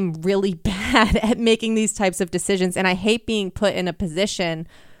I'm really bad at making these types of decisions. And I hate being put in a position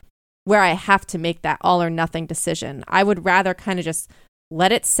where I have to make that all or nothing decision. I would rather kind of just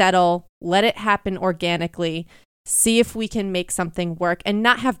let it settle, let it happen organically, see if we can make something work and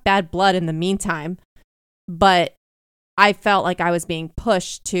not have bad blood in the meantime. But I felt like I was being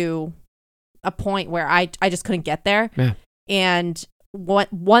pushed to a point where I just couldn't get there. Yeah. And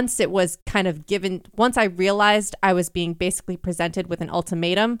once it was kind of given, once I realized I was being basically presented with an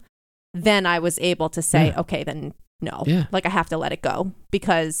ultimatum, then I was able to say, okay, then no, like I have to let it go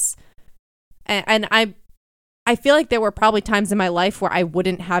because, and I feel like there were probably times in my life where I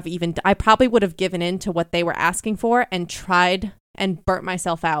probably would have given in to what they were asking for and tried and burnt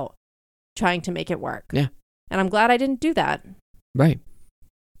myself out trying to make it work. Yeah. And I'm glad I didn't do that. Right.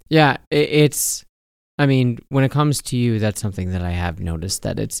 Yeah, it's, I mean, when it comes to you, that's something that I have noticed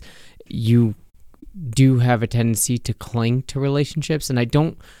that it's, you do have a tendency to cling to relationships. And I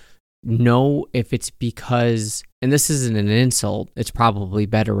don't know if it's because, and this isn't an insult, it's probably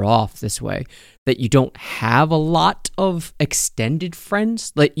better off this way, that you don't have a lot of extended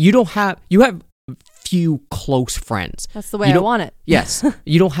friends. Like you have few close friends. That's the way I want it. Yes.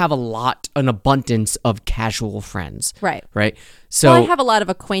 You don't have an abundance of casual friends. Right. Right. So I have a lot of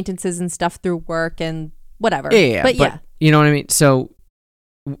acquaintances and stuff through work and whatever. Yeah. But yeah. You know what I mean? So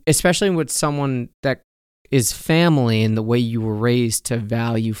especially with someone that is family and the way you were raised to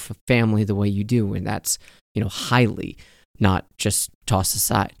value family the way you do, and that's, highly, not just tossed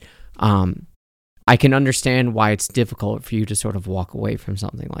aside. I can understand why it's difficult for you to sort of walk away from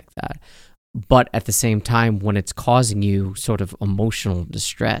something like that. But at the same time, when it's causing you sort of emotional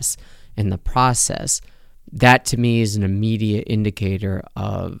distress in the process, that to me is an immediate indicator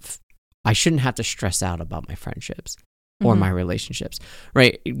of I shouldn't have to stress out about my friendships or my relationships,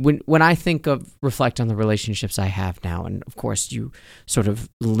 right? When I reflect on the relationships I have now, and of course you sort of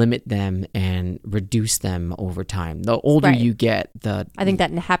limit them and reduce them over time. The older you get, I think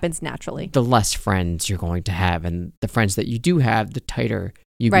that happens naturally. The less friends you're going to have, and the friends that you do have, the tighter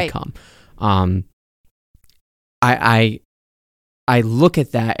you become. I look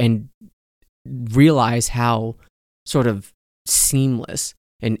at that and realize how sort of seamless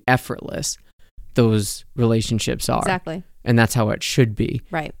and effortless those relationships are. Exactly. And that's how it should be.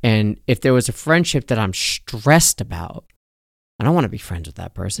 Right. And if there was a friendship that I'm stressed about, I don't want to be friends with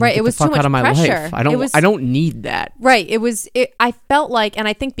that person. Right. Get it was the fuck too much out of my pressure. life. I don't need that. Right. I felt like, and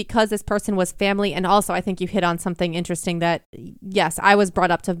I think because this person was family, and also I think you hit on something interesting that, yes, I was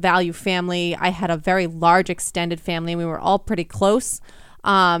brought up to value family. I had a very large extended family. We were all pretty close.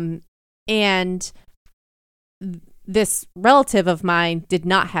 And this relative of mine did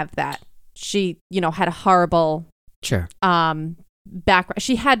not have that. She, had a horrible background.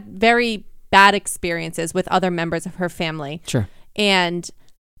 She had very bad experiences with other members of her family. Sure. And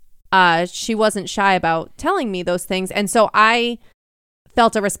she wasn't shy about telling me those things. And so I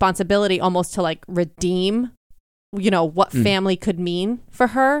felt a responsibility almost to like redeem, what family could mean for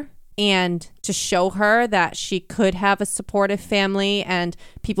her and to show her that she could have a supportive family and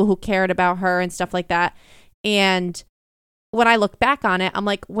people who cared about her and stuff like that. And when I look back on it, I'm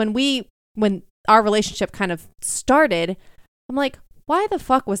like, when our relationship kind of started, I'm like, why the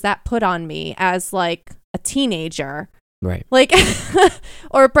fuck was that put on me as like a teenager? Right. Like,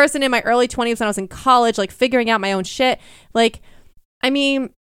 or a person in my early 20s when I was in college, like figuring out my own shit. Like, I mean,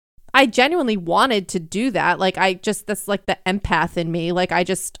 I genuinely wanted to do that. Like, that's like the empath in me. Like, I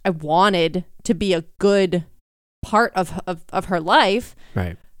wanted to be a good part of her life.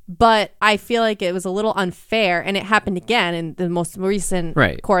 Right. But I feel like it was a little unfair, and it happened again in the most recent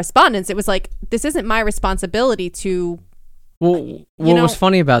correspondence. It was like, this isn't my responsibility to... Well, what was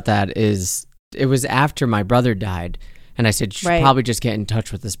funny about that is it was after my brother died, and I said, you should probably just get in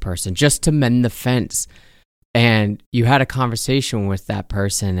touch with this person just to mend the fence. And you had a conversation with that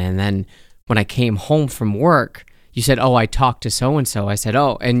person, and then when I came home from work, you said, I talked to so-and-so. I said,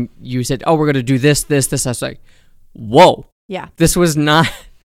 and you said, we're going to do this. I was like, whoa. Yeah. This was not...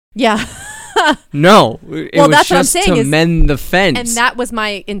 Yeah. No, it was that's just what I'm saying to mend the fence. And that was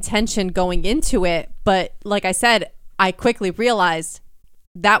my intention going into it. But like I said, I quickly realized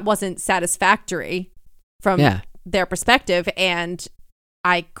that wasn't satisfactory from their perspective. And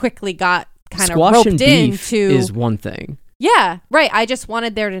I quickly got kind of roped into... is one thing. Yeah, right. I just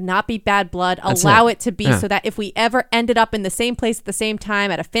wanted there to not be bad blood. Allow it to be so that if we ever ended up in the same place at the same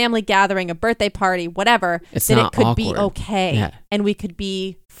time at a family gathering, a birthday party, whatever, then it could be okay and we could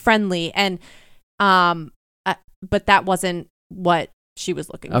be friendly. And but that wasn't what she was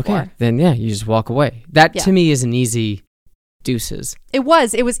looking for. Okay, then you just walk away. That to me is an easy deuces. It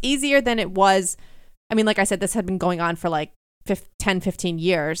was easier than it was. I mean, like I said, this had been going on for like 10, 15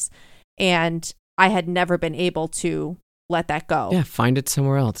 years, and I had never been able to let that go. Yeah, find it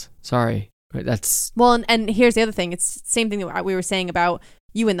somewhere else. Sorry. That's... Well, and here's the other thing. It's the same thing that we were saying about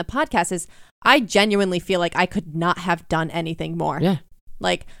you in the podcast is I genuinely feel like I could not have done anything more. Yeah.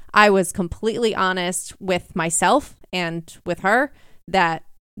 Like, I was completely honest with myself and with her that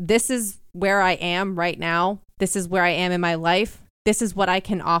this is where I am right now. This is where I am in my life. This is what I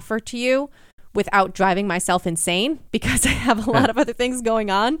can offer to you without driving myself insane, because I have a lot of other things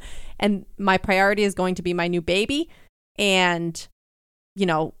going on. And my priority is going to be my new baby. And, you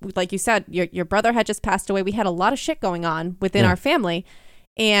know, like you said, your brother had just passed away. We had a lot of shit going on within our family.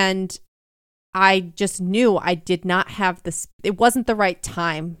 And I just knew I did not have this. It wasn't the right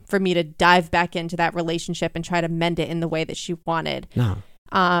time for me to dive back into that relationship and try to mend it in the way that she wanted. No.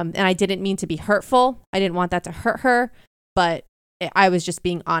 And I didn't mean to be hurtful. I didn't want that to hurt her, but I was just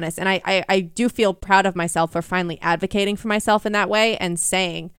being honest. And I do feel proud of myself for finally advocating for myself in that way and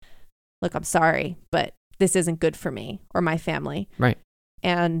saying, look, I'm sorry, but this isn't good for me or my family. Right.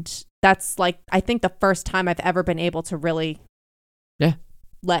 And that's like, I think the first time I've ever been able to really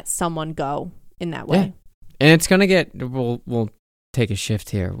let someone go in that way. Yeah. And it's going to get, we'll take a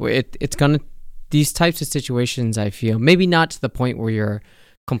shift here. It's going to, these types of situations, I feel, maybe not to the point where you're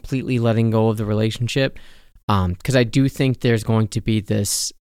completely letting go of the relationship, because I do think there's going to be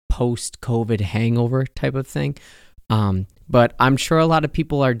this post-COVID hangover type of thing. But I'm sure a lot of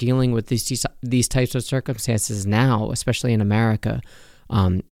people are dealing with these types of circumstances now, especially in America.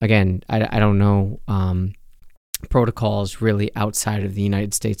 Again, I don't know protocols really outside of the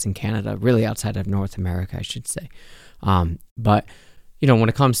United States and Canada, really outside of North America, I should say. But, you know, when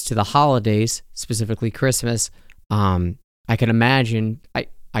it comes to the holidays, specifically Christmas, I can imagine,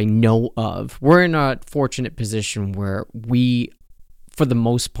 I know of, we're in a fortunate position where we, for the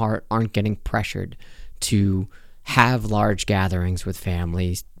most part, aren't getting pressured to have large gatherings with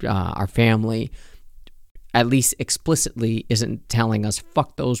families. Our family, at least explicitly, isn't telling us,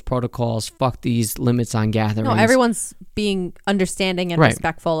 fuck those protocols, fuck these limits on gatherings. No, everyone's being understanding and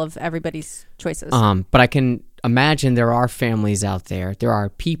respectful of everybody's choices. But I can imagine there are families out there. There are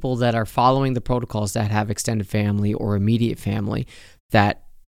people that are following the protocols that have extended family or immediate family that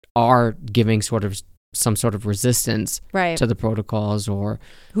are giving some sort of resistance to the protocols, or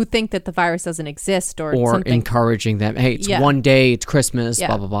who think that the virus doesn't exist, or something. Encouraging them, hey, it's one day, it's Christmas,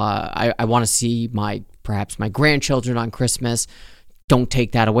 blah blah blah, I want to see perhaps my grandchildren on Christmas, don't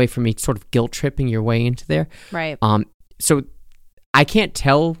take that away from me, sort of guilt tripping your way into there. So I can't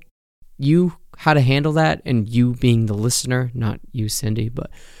tell you how to handle that, and you being the listener, not you, Cindy,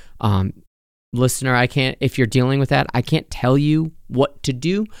 but listener, I can't, if you're dealing with that, I can't tell you what to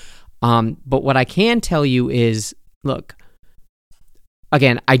do. But what I can tell you is, look,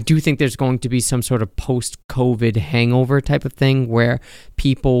 again, I do think there's going to be some sort of post-COVID hangover type of thing where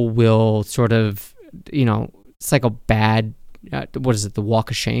people will sort of, you know, it's like a bad, what is it, the walk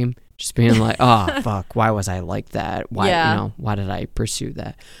of shame? Just being like, oh, fuck, why was I like that? Why, you know, why did I pursue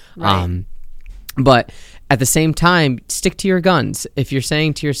that? Right. But at the same time, stick to your guns. If you're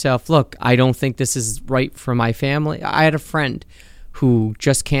saying to yourself, look, I don't think this is right for my family. I had a friend who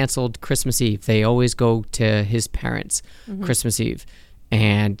just canceled Christmas Eve. They always go to his parents' Christmas Eve.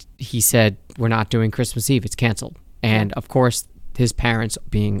 And he said, we're not doing Christmas Eve. It's canceled. And of course, his parents,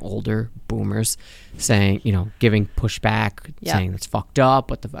 being older boomers, saying, you know, giving pushback, saying that's fucked up.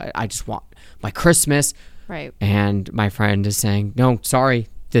 But I just want my Christmas. Right. And my friend is saying, no, sorry,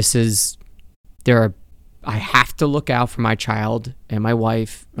 I have to look out for my child and my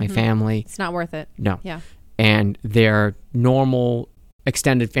wife, my family. It's not worth it. No. Yeah. And their normal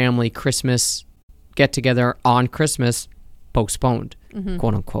extended family Christmas get together on Christmas postponed,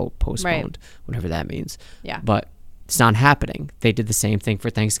 quote unquote postponed, whatever that means. Yeah. But it's not happening. They did the same thing for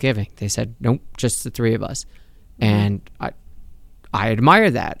Thanksgiving. They said, nope, just the three of us. And I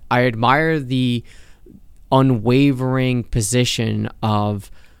admire that. I admire the unwavering position of,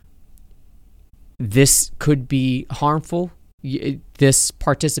 this could be harmful. This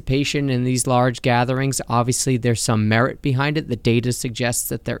participation in these large gatherings, obviously there's some merit behind it. The data suggests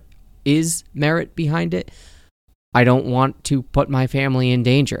that there is merit behind it. I don't want to put my family in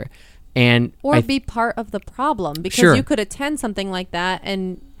danger. Or be part of the problem, because you could attend something like that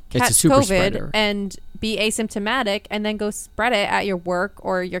and catch COVID and be asymptomatic and then go spread it at your work,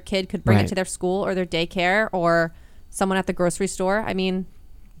 or your kid could bring it to their school or their daycare or someone at the grocery store. I mean,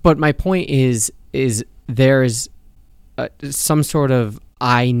 but my point is there's some sort of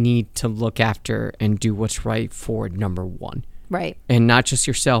I need to look after and do what's right for number one. Right. And not just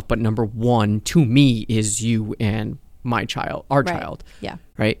yourself, but number one to me is you and my child, our child. Yeah.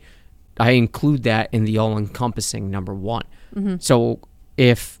 Right. I include that in the all-encompassing number one. So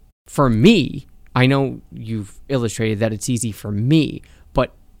if for me, I know you've illustrated that it's easy for me,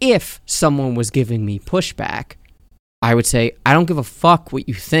 but if someone was giving me pushback, I would say, I don't give a fuck what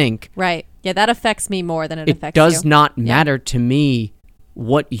you think. Right. Yeah, that affects me more than it affects you. It you. does not matter to me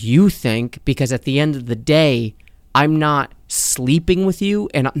what you think, because at the end of the day, I'm not sleeping with you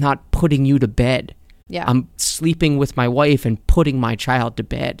and I'm not putting you to bed. Yeah. I'm sleeping with my wife and putting my child to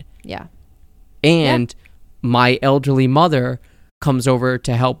bed. Yeah. And my elderly mother comes over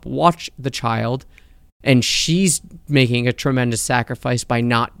to help watch the child, and she's making a tremendous sacrifice by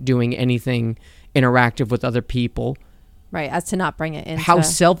not doing anything interactive with other people. Right, as to not bring it in. How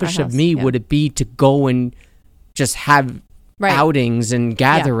selfish of me would it be to go and just have outings and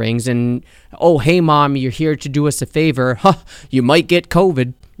gatherings and, oh, hey, Mom, you're here to do us a favor. Huh, you might get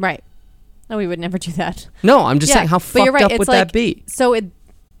COVID. Right. No, we would never do that. No, I'm just saying, how fucked up would that be? So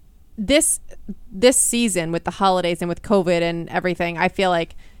this season with the holidays and with COVID and everything, I feel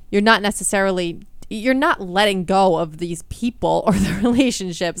like you're not letting go of these people or the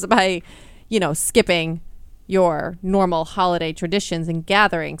relationships by, skipping your normal holiday traditions and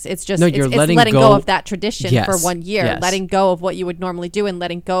gatherings. It's just it's letting go of that tradition for 1 year, letting go of what you would normally do and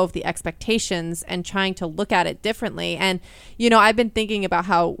letting go of the expectations and trying to look at it differently. And, I've been thinking about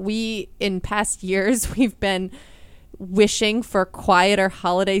how in past years, we've been wishing for quieter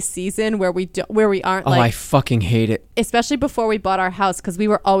holiday season where we aren't I fucking hate it. Especially before we bought our house, because we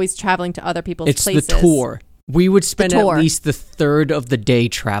were always traveling to other people's places. It's the tour. We would spend at least the third of the day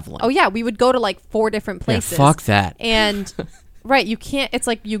traveling. Oh, yeah. We would go to like 4 different places. Yeah, fuck that. And, right, you can't, it's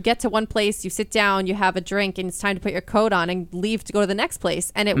like you get to one place, you sit down, you have a drink, and it's time to put your coat on and leave to go to the next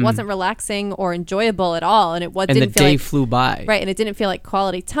place. And it wasn't relaxing or enjoyable at all. And the day flew by. Right, and it didn't feel like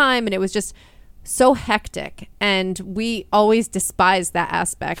quality time. And it was just so hectic. And we always despised that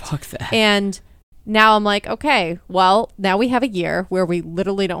aspect. Fuck that. And now I'm like, okay, well, now we have a year where we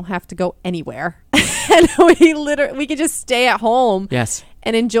literally don't have to go anywhere. And we can just stay at home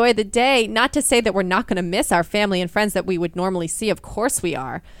and enjoy the day. Not to say that we're not going to miss our family and friends that we would normally see. Of course we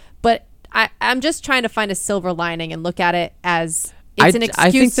are. But I'm just trying to find a silver lining and look at it as it's an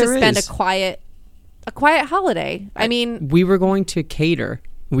excuse to spend a quiet holiday. I mean, we were going to cater.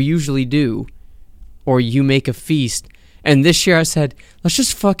 We usually do. Or you make a feast. And this year I said, let's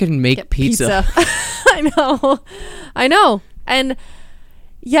just fucking make pizza. I know. And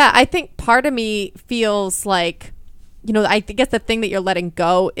yeah, I think part of me feels like, I guess the thing that you're letting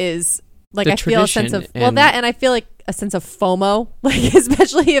go is like, I feel a sense of, and I feel like a sense of FOMO, like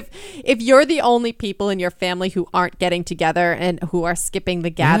especially if you're the only people in your family who aren't getting together and who are skipping the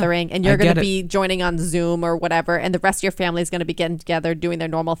gathering, and you're going to be joining on Zoom or whatever, and the rest of your family is going to be getting together, doing their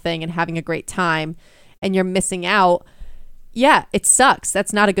normal thing and having a great time, and you're missing out. Yeah, it sucks.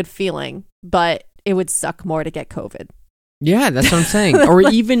 That's not a good feeling, but it would suck more to get COVID. Yeah, that's what I'm saying. Or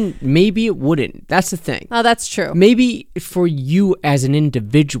even maybe it wouldn't. That's the thing. Oh, that's true. Maybe for you as an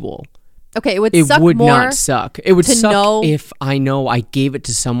individual, okay, it would not suck. It would suck if I know I gave it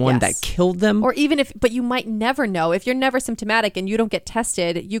to someone that killed them. Or even but you might never know. If you're never symptomatic and you don't get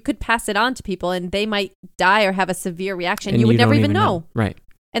tested, you could pass it on to people and they might die or have a severe reaction. You would never even know. Right.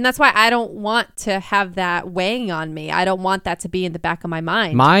 And that's why I don't want to have that weighing on me. I don't want that to be in the back of my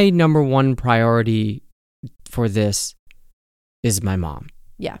mind. My number one priority for this is my mom.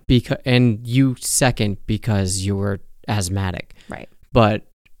 Yeah. And you second because you were asthmatic. Right. But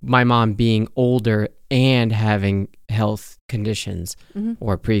my mom being older and having health conditions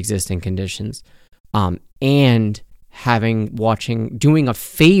or pre-existing conditions, and doing a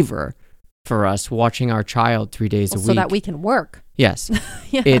favor for us, watching our child 3 days a week. So that we can work. Yes.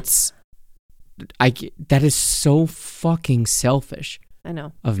 Yeah. That is so fucking selfish. I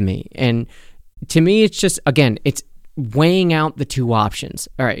know. Of me. And to me, it's just, again, it's weighing out the two options.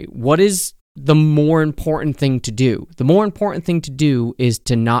 All right, what is the more important thing to do? The more important thing to do is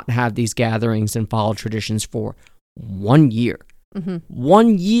to not have these gatherings and follow traditions for 1 year.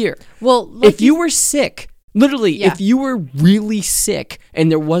 1 year. Well, if you were sick, literally, if you were really sick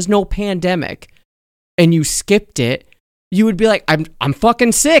and there was no pandemic and you skipped it, you would be like, I'm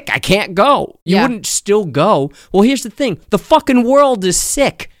fucking sick. I can't go. You wouldn't still go. Well, here's the thing. The fucking world is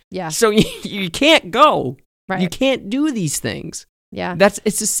sick. Yeah. So you can't go. Right. You can't do these things. Yeah.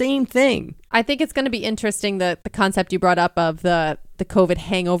 It's the same thing. I think it's going to be interesting, the concept you brought up of the COVID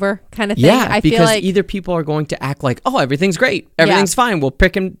hangover kind of thing. Yeah, I because feel like either people are going to act like, oh, everything's great. Everything's fine. We'll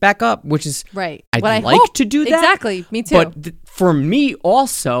pick him back up, which is, right. I'd What I like hope. to do that. Exactly. Me too. But for me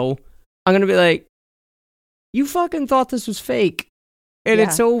also, I'm going to be like, you fucking thought this was fake and Yeah.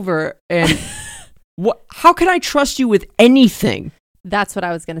 it's over. And how can I trust you with anything? That's what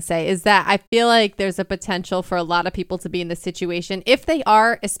I was going to say, is that I feel like there's a potential for a lot of people to be in this situation. If they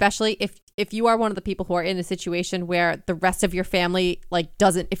are, especially if you are one of the people who are in a situation where the rest of your family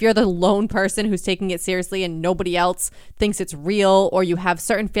doesn't, if you're the lone person who's taking it seriously and nobody else thinks it's real, or you have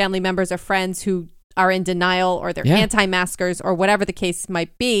certain family members or friends who are in denial, or they're anti-maskers, or whatever the case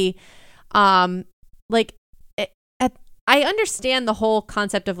might be, I understand the whole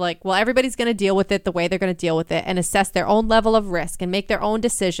concept of well, everybody's going to deal with it the way they're going to deal with it and assess their own level of risk and make their own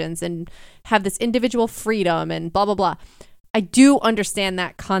decisions and have this individual freedom and blah, blah, blah. I do understand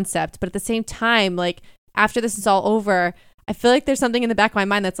that concept. But at the same time, after this is all over, I feel like there's something in the back of my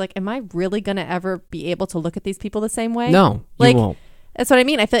mind that's am I really going to ever be able to look at these people the same way? No, you won't. That's what I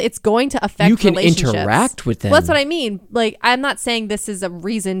mean. I feel it's going to affect you can relationships. Interact with them. Well, that's what I mean. I'm not saying this is a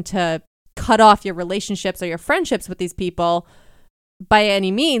reason to cut off your relationships or your friendships with these people by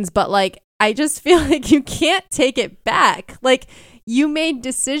any means, but I just feel like you can't take it back. You made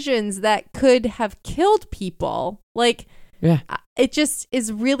decisions that could have killed people. It just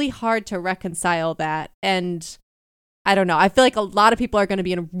is really hard to reconcile that. And I don't know. I feel like a lot of people are going to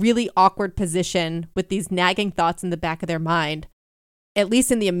be in a really awkward position with these nagging thoughts in the back of their mind, at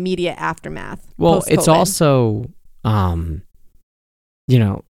least in the immediate aftermath. Well, post-COVID. it's also,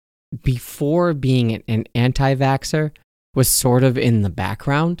 before being an anti-vaxxer was sort of in the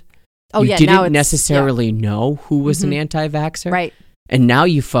background. Oh, you yeah. didn't necessarily know who was an Mm-hmm. anti-vaxxer. Right. And now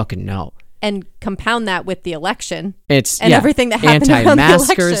you fucking know. And compound that with the election. It's everything that happened around the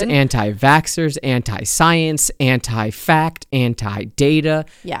anti-maskers, election. anti-vaxxers, anti-science, anti-fact, anti-data,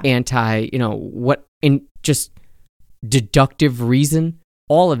 just deductive reason,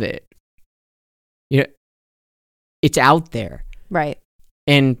 all of it. It's out there. Right.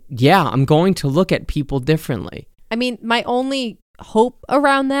 And yeah, I'm going to look at people differently. I mean, my only hope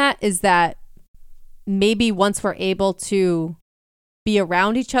around that is that maybe once we're able to be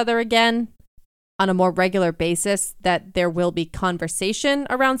around each other again on a more regular basis, that there will be conversation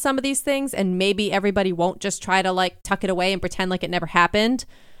around some of these things, and maybe everybody won't just try to tuck it away and pretend like it never happened.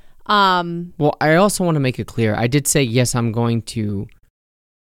 Well, I also want to make it clear. I did say, yes, I'm going to,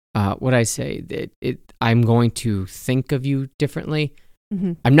 I'm going to think of you differently.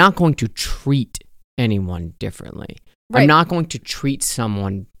 Mm-hmm. I'm not going to treat anyone differently. Right. I'm not going to treat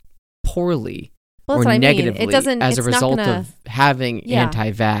someone poorly Well, or that's what I mean. negatively It doesn't, as a it's not result gonna- of having Yeah.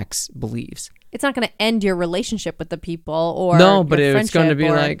 anti-vax beliefs. It's not going to end your relationship with the people or No, but your it's going to be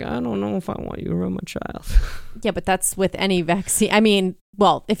friendship I don't know if I want you around my child. Yeah, but that's with any vaccine. I mean,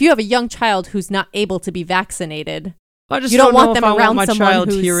 well, if you have a young child who's not able to be vaccinated, I just You don't want know them if I around want my someone child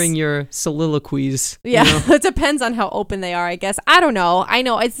who's- hearing your soliloquies. yeah, You know? it depends on how open they are, I guess. I don't know. I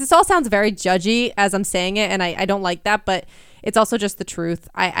know this all sounds very judgy as I'm saying it, and I don't like that, but it's also just the truth.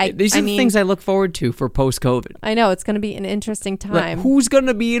 These are the things I look forward to for post-COVID. I know it's going to be an interesting time. Who's going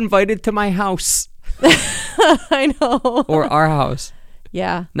to be invited to my house I know. or our house?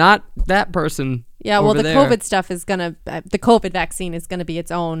 Yeah. Not that person. Yeah, well, over the there. COVID stuff is going to, the COVID vaccine is going to be its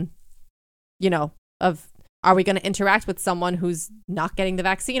own, of, are we going to interact with someone who's not getting the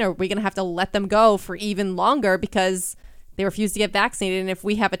vaccine, or are we going to have to let them go for even longer because they refuse to get vaccinated? And if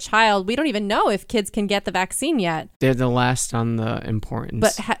we have a child, we don't even know if kids can get the vaccine yet. They're the last on the importance.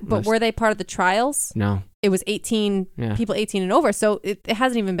 But list. were they part of the trials? No. It was 18 Yeah. people 18 and over. So it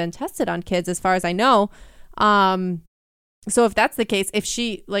hasn't even been tested on kids as far as I know. So if that's the case,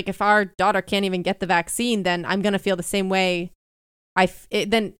 if our daughter can't even get the vaccine, then I'm going to feel the same way.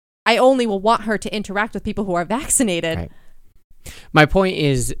 Then I only will want her to interact with people who are vaccinated. Right. My point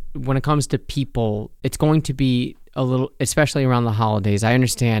is, when it comes to people, it's going to be a little, especially around the holidays. I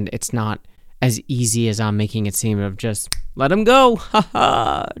understand it's not as easy as I'm making it seem, of just let them go. Ha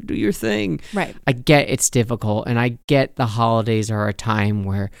ha, do your thing. Right. I get it's difficult, and I get the holidays are a time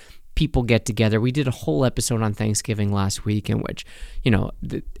where people get together. We did a whole episode on Thanksgiving last week in which,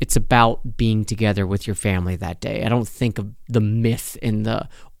 it's about being together with your family that day. I don't think of the myth and the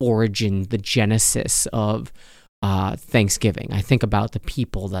origin, the genesis of Thanksgiving. I think about the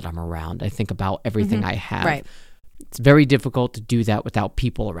people that I'm around. I think about everything I have. Right. It's very difficult to do that without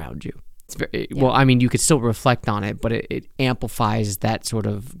people around you. It's very, well, I mean, you could still reflect on it, but it amplifies that sort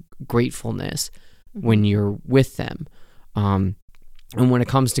of gratefulness when you're with them. And when it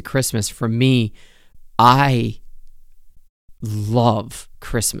comes to Christmas, for me, I love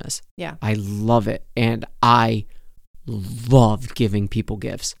Christmas. Yeah. I love it. And I love giving people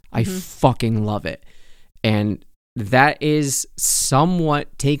gifts. I fucking love it. And that is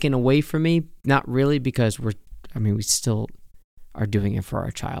somewhat taken away from me. Not really, because we still are doing it for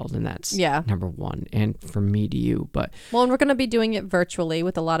our child, and that's number one. And from me to you, and we're going to be doing it virtually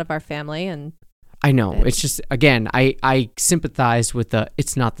with a lot of our family, and I know it's just, again, I sympathize with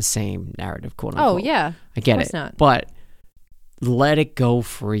it's not the same narrative, quote unquote. Oh yeah, I get it, not. But let it go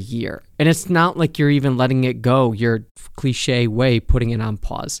for a year, and it's not like you're even letting it go. You're cliche way putting it on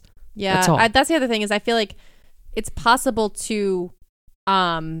pause. Yeah, that's the other thing is I feel like it's possible to,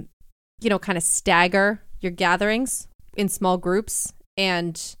 kind of stagger your gatherings in small groups,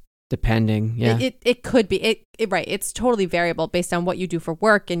 and depending, it could be right. It's totally variable based on what you do for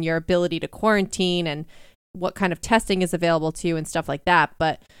work and your ability to quarantine and what kind of testing is available to you and stuff like that.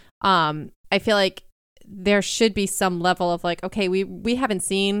 But I feel like there should be some level of like, okay, we haven't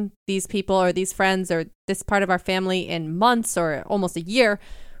seen these people or these friends or this part of our family in months or almost a year.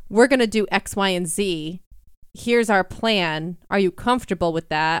 We're going to do X, Y, and Z. Here's our plan. Are you comfortable with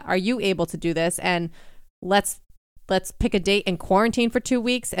that? Are you able to do this? And let's pick a date and quarantine for 2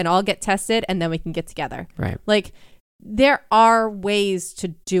 weeks and all get tested, and then we can get together. Right. Like, there are ways to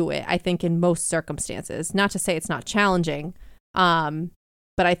do it, I think, in most circumstances. Not to say it's not challenging,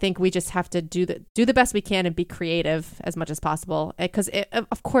 but I think we just have to do the best we can and be creative as much as possible. Because,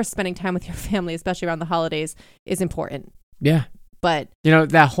 of course, spending time with your family, especially around the holidays, is important. Yeah. But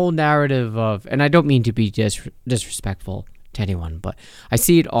that whole narrative of, and I don't mean to be disrespectful to anyone, but I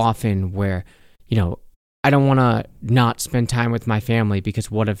see it often where, I don't want to not spend time with my family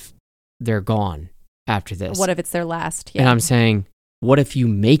because what if they're gone after this? What if it's their last? Yeah. And I'm saying, what if you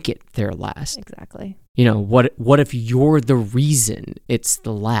make it their last? Exactly. What if you're the reason it's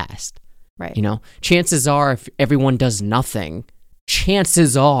the last? Right. Chances are, if everyone does nothing,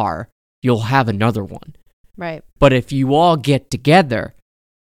 chances are you'll have another one. Right. But if you all get together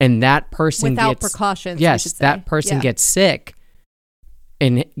and that person without precautions, yes, that person gets sick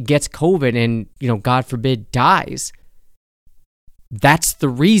and gets COVID and, God forbid, dies, that's the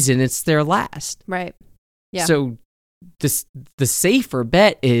reason it's their last. Right. Yeah. So the safer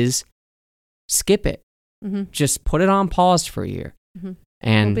bet is skip it. Mm-hmm. Just put it on pause for a year. Mm-hmm.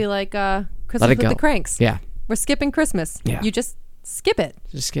 And it'll be like Christmas with the Cranks. Yeah. We're skipping Christmas. Yeah. You just skip it.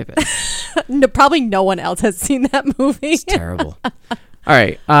 Just skip it. No, probably no one else has seen that movie. It's terrible. All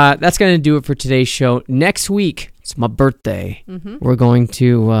right. That's going to do it for today's show. Next week, it's my birthday. Mm-hmm. We're going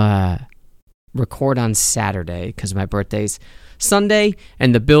to record on Saturday because my birthday's Sunday,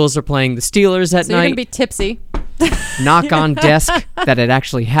 and the Bills are playing the Steelers at night. So you're going to be tipsy. Knock on desk that it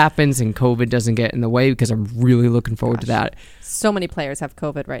actually happens and COVID doesn't get in the way, because I'm really looking forward to that. So many players have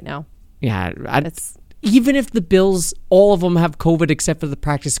COVID right now. Yeah. Even if the Bills, all of them have COVID except for the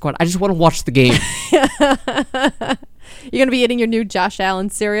practice squad, I just want to watch the game. You're going to be eating your new Josh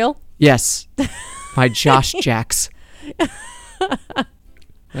Allen cereal? Yes. My Josh Jacks.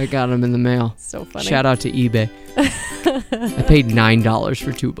 I got them in the mail. So funny. Shout out to eBay. I paid $9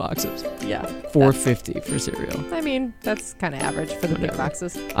 for 2 boxes. Yeah. $4.50 for cereal. I mean, that's kind of average for the big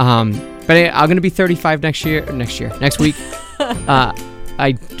boxes. But anyway, I'm going to be 35 next week.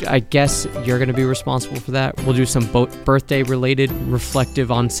 I guess you're going to be responsible for that. We'll do some birthday related,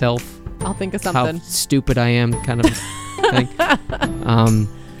 reflective on self. I'll think of something. How stupid I am kind of thing.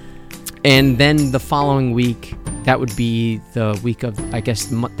 And then the following week, that would be the week of, I guess,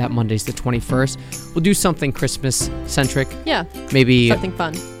 that Monday's the 21st. We'll do something Christmas-centric. Yeah. Maybe something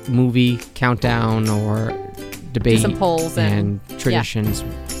fun. Movie countdown or debate. Do some polls and traditions,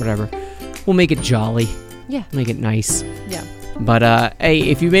 whatever. We'll make it jolly. Yeah. Make it nice. Yeah. But, hey,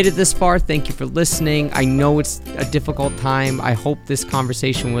 if you made it this far, thank you for listening. I know it's a difficult time. I hope this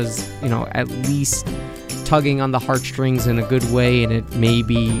conversation was, at least tugging on the heartstrings in a good way, and it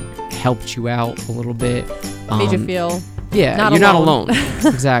maybe helped you out a little bit. Made you feel you're not alone.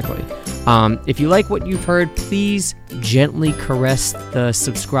 Exactly. If you like what you've heard, please gently caress the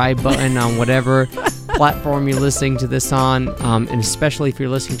subscribe button on whatever platform you're listening to this on, and especially if you're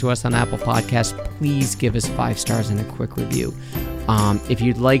listening to us on Apple Podcasts, please give us 5 stars and a quick review. If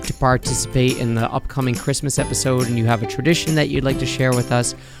you'd like to participate in the upcoming Christmas episode and you have a tradition that you'd like to share with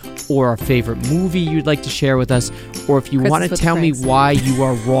us, or a favorite movie you'd like to share with us, or if you want to tell me why you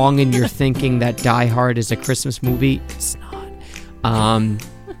are wrong in your thinking that Die Hard is a Christmas movie, it's not.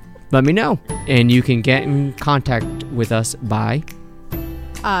 Let me know, and you can get in contact with us by...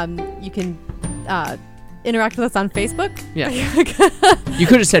 you can interact with us on Facebook. Yeah. You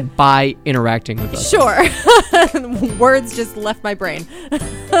could have said by interacting with us. Sure. Words just left my brain.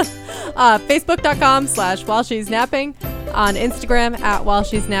 Facebook.com/while she's napping. on Instagram at While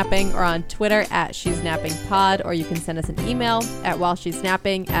She's Napping or on Twitter at She's Napping Pod, or you can send us an email at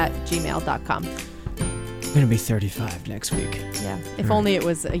whileshe'snapping@gmail.com. I'm going to be 35 next week. Yeah. If only it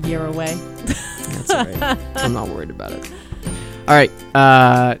was a year away. That's all right. I'm not worried about it. All right.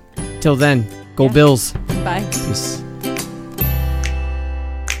 Till then, go Bills. Bye. Peace.